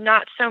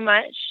 not so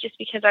much, just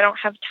because I don't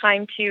have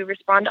time to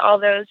respond to all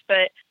those,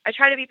 but I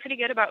try to be pretty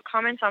good about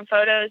comments on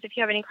photos. If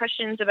you have any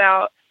questions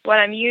about what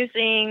I'm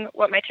using,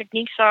 what my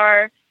techniques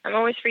are, I'm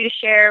always free to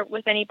share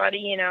with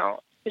anybody,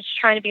 who's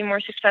trying to be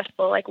more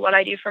successful, like what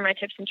I do for my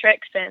tips and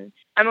tricks. And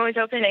I'm always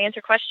open to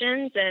answer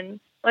questions and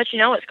let you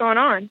know what's going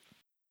on.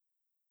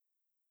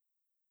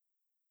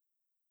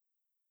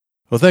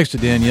 Well, thanks to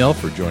Danielle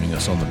for joining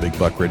us on the Big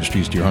Buck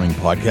Registry's Deer Hunting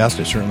Podcast.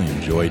 I certainly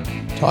enjoyed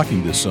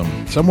talking to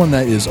someone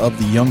that is of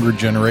the younger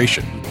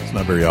generation. It's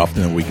not very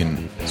often that we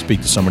can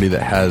speak to somebody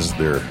that has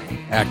their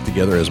act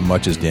together as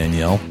much as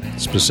Danielle,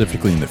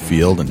 specifically in the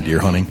field and deer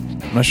hunting.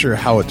 I'm not sure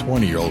how a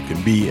 20-year-old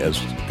can be as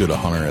good a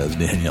hunter as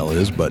Danielle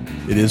is, but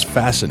it is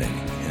fascinating.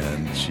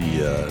 And she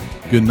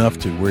good enough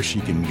to where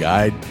she can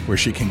guide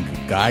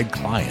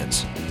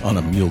clients on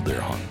a mule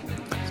deer hunt.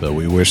 So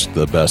we wish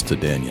the best to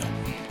Danielle.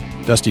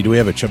 Dusty, do we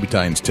have a Chubby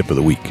Tines tip of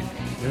the week?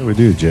 Yeah, we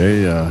do,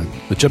 Jay.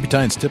 The Chubby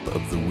Tines tip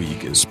of the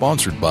week is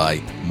sponsored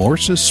by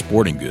Morse's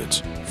Sporting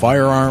Goods.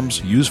 Firearms,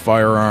 used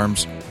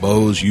firearms,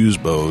 bows,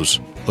 used bows,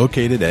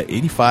 located at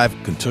 85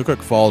 Kentucky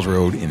Falls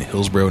Road in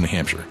Hillsborough, New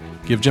Hampshire.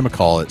 Give Jim a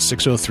call at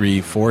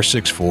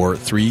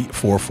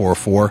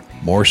 603-464-3444,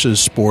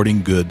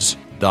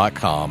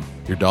 morsessportinggoods.com.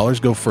 Your dollars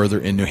go further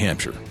in New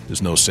Hampshire.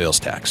 There's no sales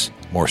tax.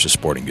 Morse's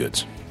Sporting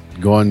Goods.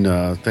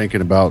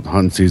 Thinking about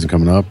hunting season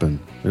coming up, and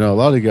a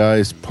lot of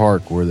guys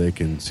park where they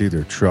can see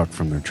their truck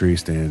from their tree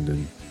stand,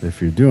 and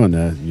if you're doing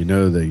that, you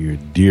know that your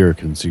deer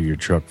can see your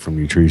truck from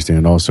your tree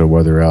stand also,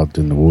 whether out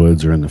in the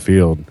woods or in the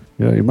field.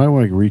 You might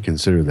want to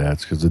reconsider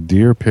that, because the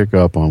deer pick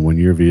up on when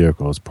your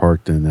vehicle is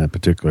parked in that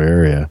particular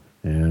area.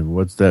 And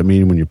what's that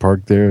mean when you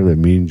park there? That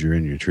means you're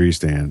in your tree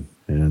stand.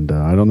 And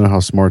I don't know how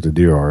smart the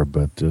deer are,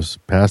 but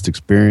just past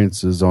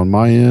experiences on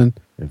my end,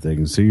 if they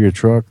can see your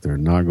truck, they're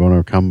not going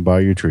to come by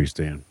your tree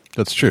stand.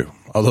 That's true.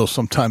 Although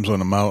sometimes when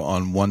I'm out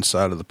on one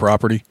side of the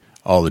property,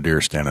 all the deer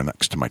are standing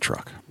next to my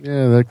truck.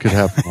 Yeah, that could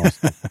happen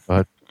also.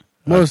 But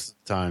Most of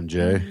the time,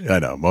 Jay. I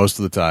know. Most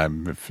of the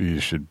time, if you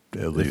should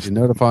at least... If you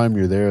notify them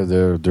you're there,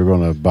 they're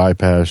going to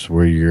bypass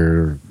where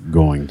you're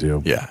going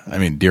to. Yeah. I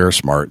mean, deer are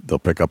smart. They'll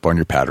pick up on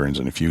your patterns,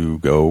 and if you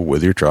go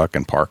with your truck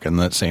and park in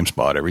that same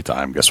spot every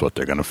time, guess what?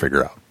 They're going to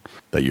figure out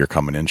that you're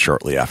coming in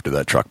shortly after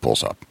that truck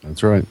pulls up.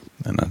 That's right.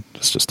 And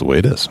that's just the way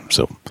it is.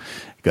 So you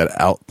got to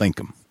outthink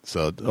them.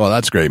 So, well,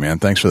 that's great, man.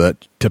 Thanks for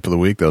that tip of the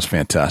week. That was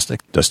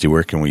fantastic. Dusty,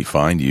 where can we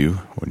find you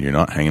when you're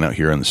not hanging out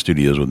here in the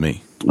studios with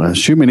me?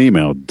 Shoot me an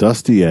email,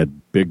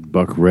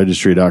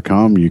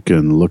 dusty@bigbuckregistry.com. You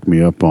can look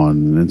me up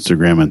on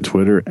Instagram and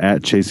Twitter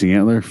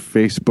 @ChasingAntler,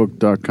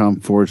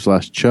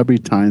 Facebook.com/Chubby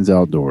Tines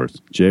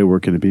Outdoors. Jay, where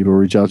can the people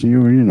reach out to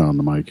you when you're not on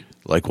the mic?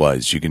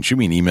 Likewise, you can shoot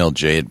me an email,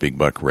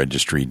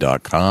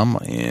 jay@bigbuckregistry.com,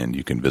 and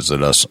you can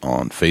visit us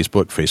on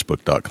Facebook,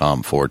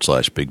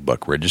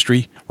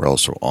 facebook.com/bigbuckregistry. We're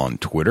also on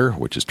Twitter,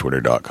 which is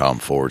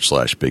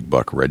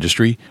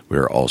twitter.com/bigbuckregistry.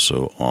 We're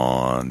also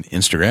on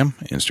Instagram,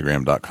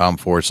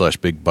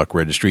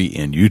 instagram.com/bigbuckregistry,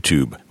 and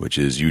YouTube, which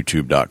is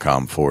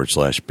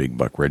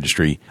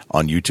youtube.com/bigbuckregistry.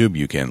 On YouTube,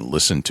 you can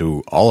listen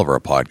to all of our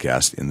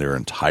podcasts in their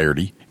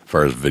entirety. As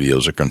far as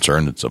videos are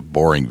concerned, it's a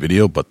boring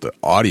video, but the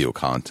audio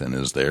content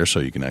is there, so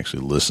you can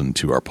actually listen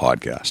to our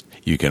podcast.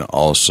 You can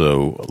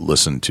also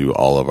listen to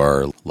all of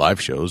our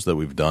live shows that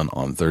we've done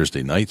on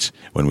Thursday nights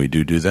when we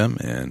do them,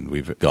 and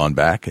we've gone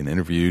back and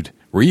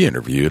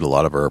re-interviewed a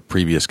lot of our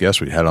previous guests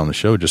we had on the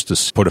show just to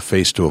put a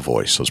face to a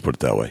voice, let's put it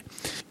that way.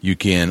 You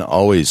can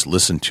always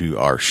listen to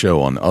our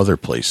show on other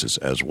places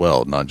as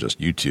well, not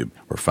just YouTube.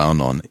 We're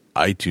found on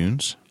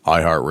iTunes,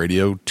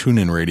 iHeartRadio,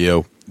 TuneIn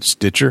Radio,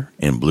 Stitcher,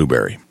 and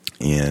Blueberry.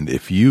 And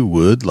if you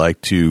would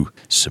like to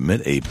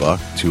submit a buck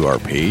to our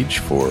page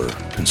for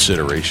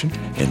consideration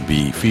and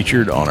be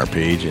featured on our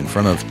page in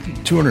front of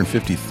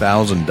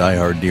 250,000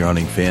 diehard deer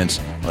hunting fans,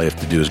 all you have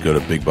to do is go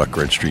to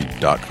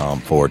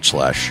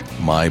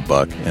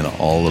bigbuckregistry.com/mybuck, and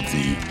all of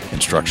the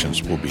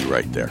instructions will be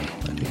right there.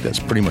 I think that's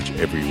pretty much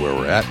everywhere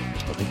we're at.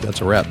 I think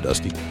that's a wrap,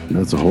 Dusty.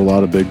 That's a whole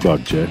lot of big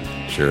buck, Jay.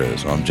 Sure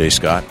is. I'm Jay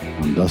Scott.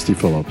 I'm Dusty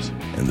Phillips.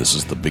 And this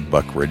is the Big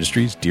Buck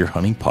Registry's Deer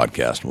Hunting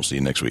Podcast. We'll see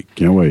you next week.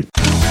 Can't wait.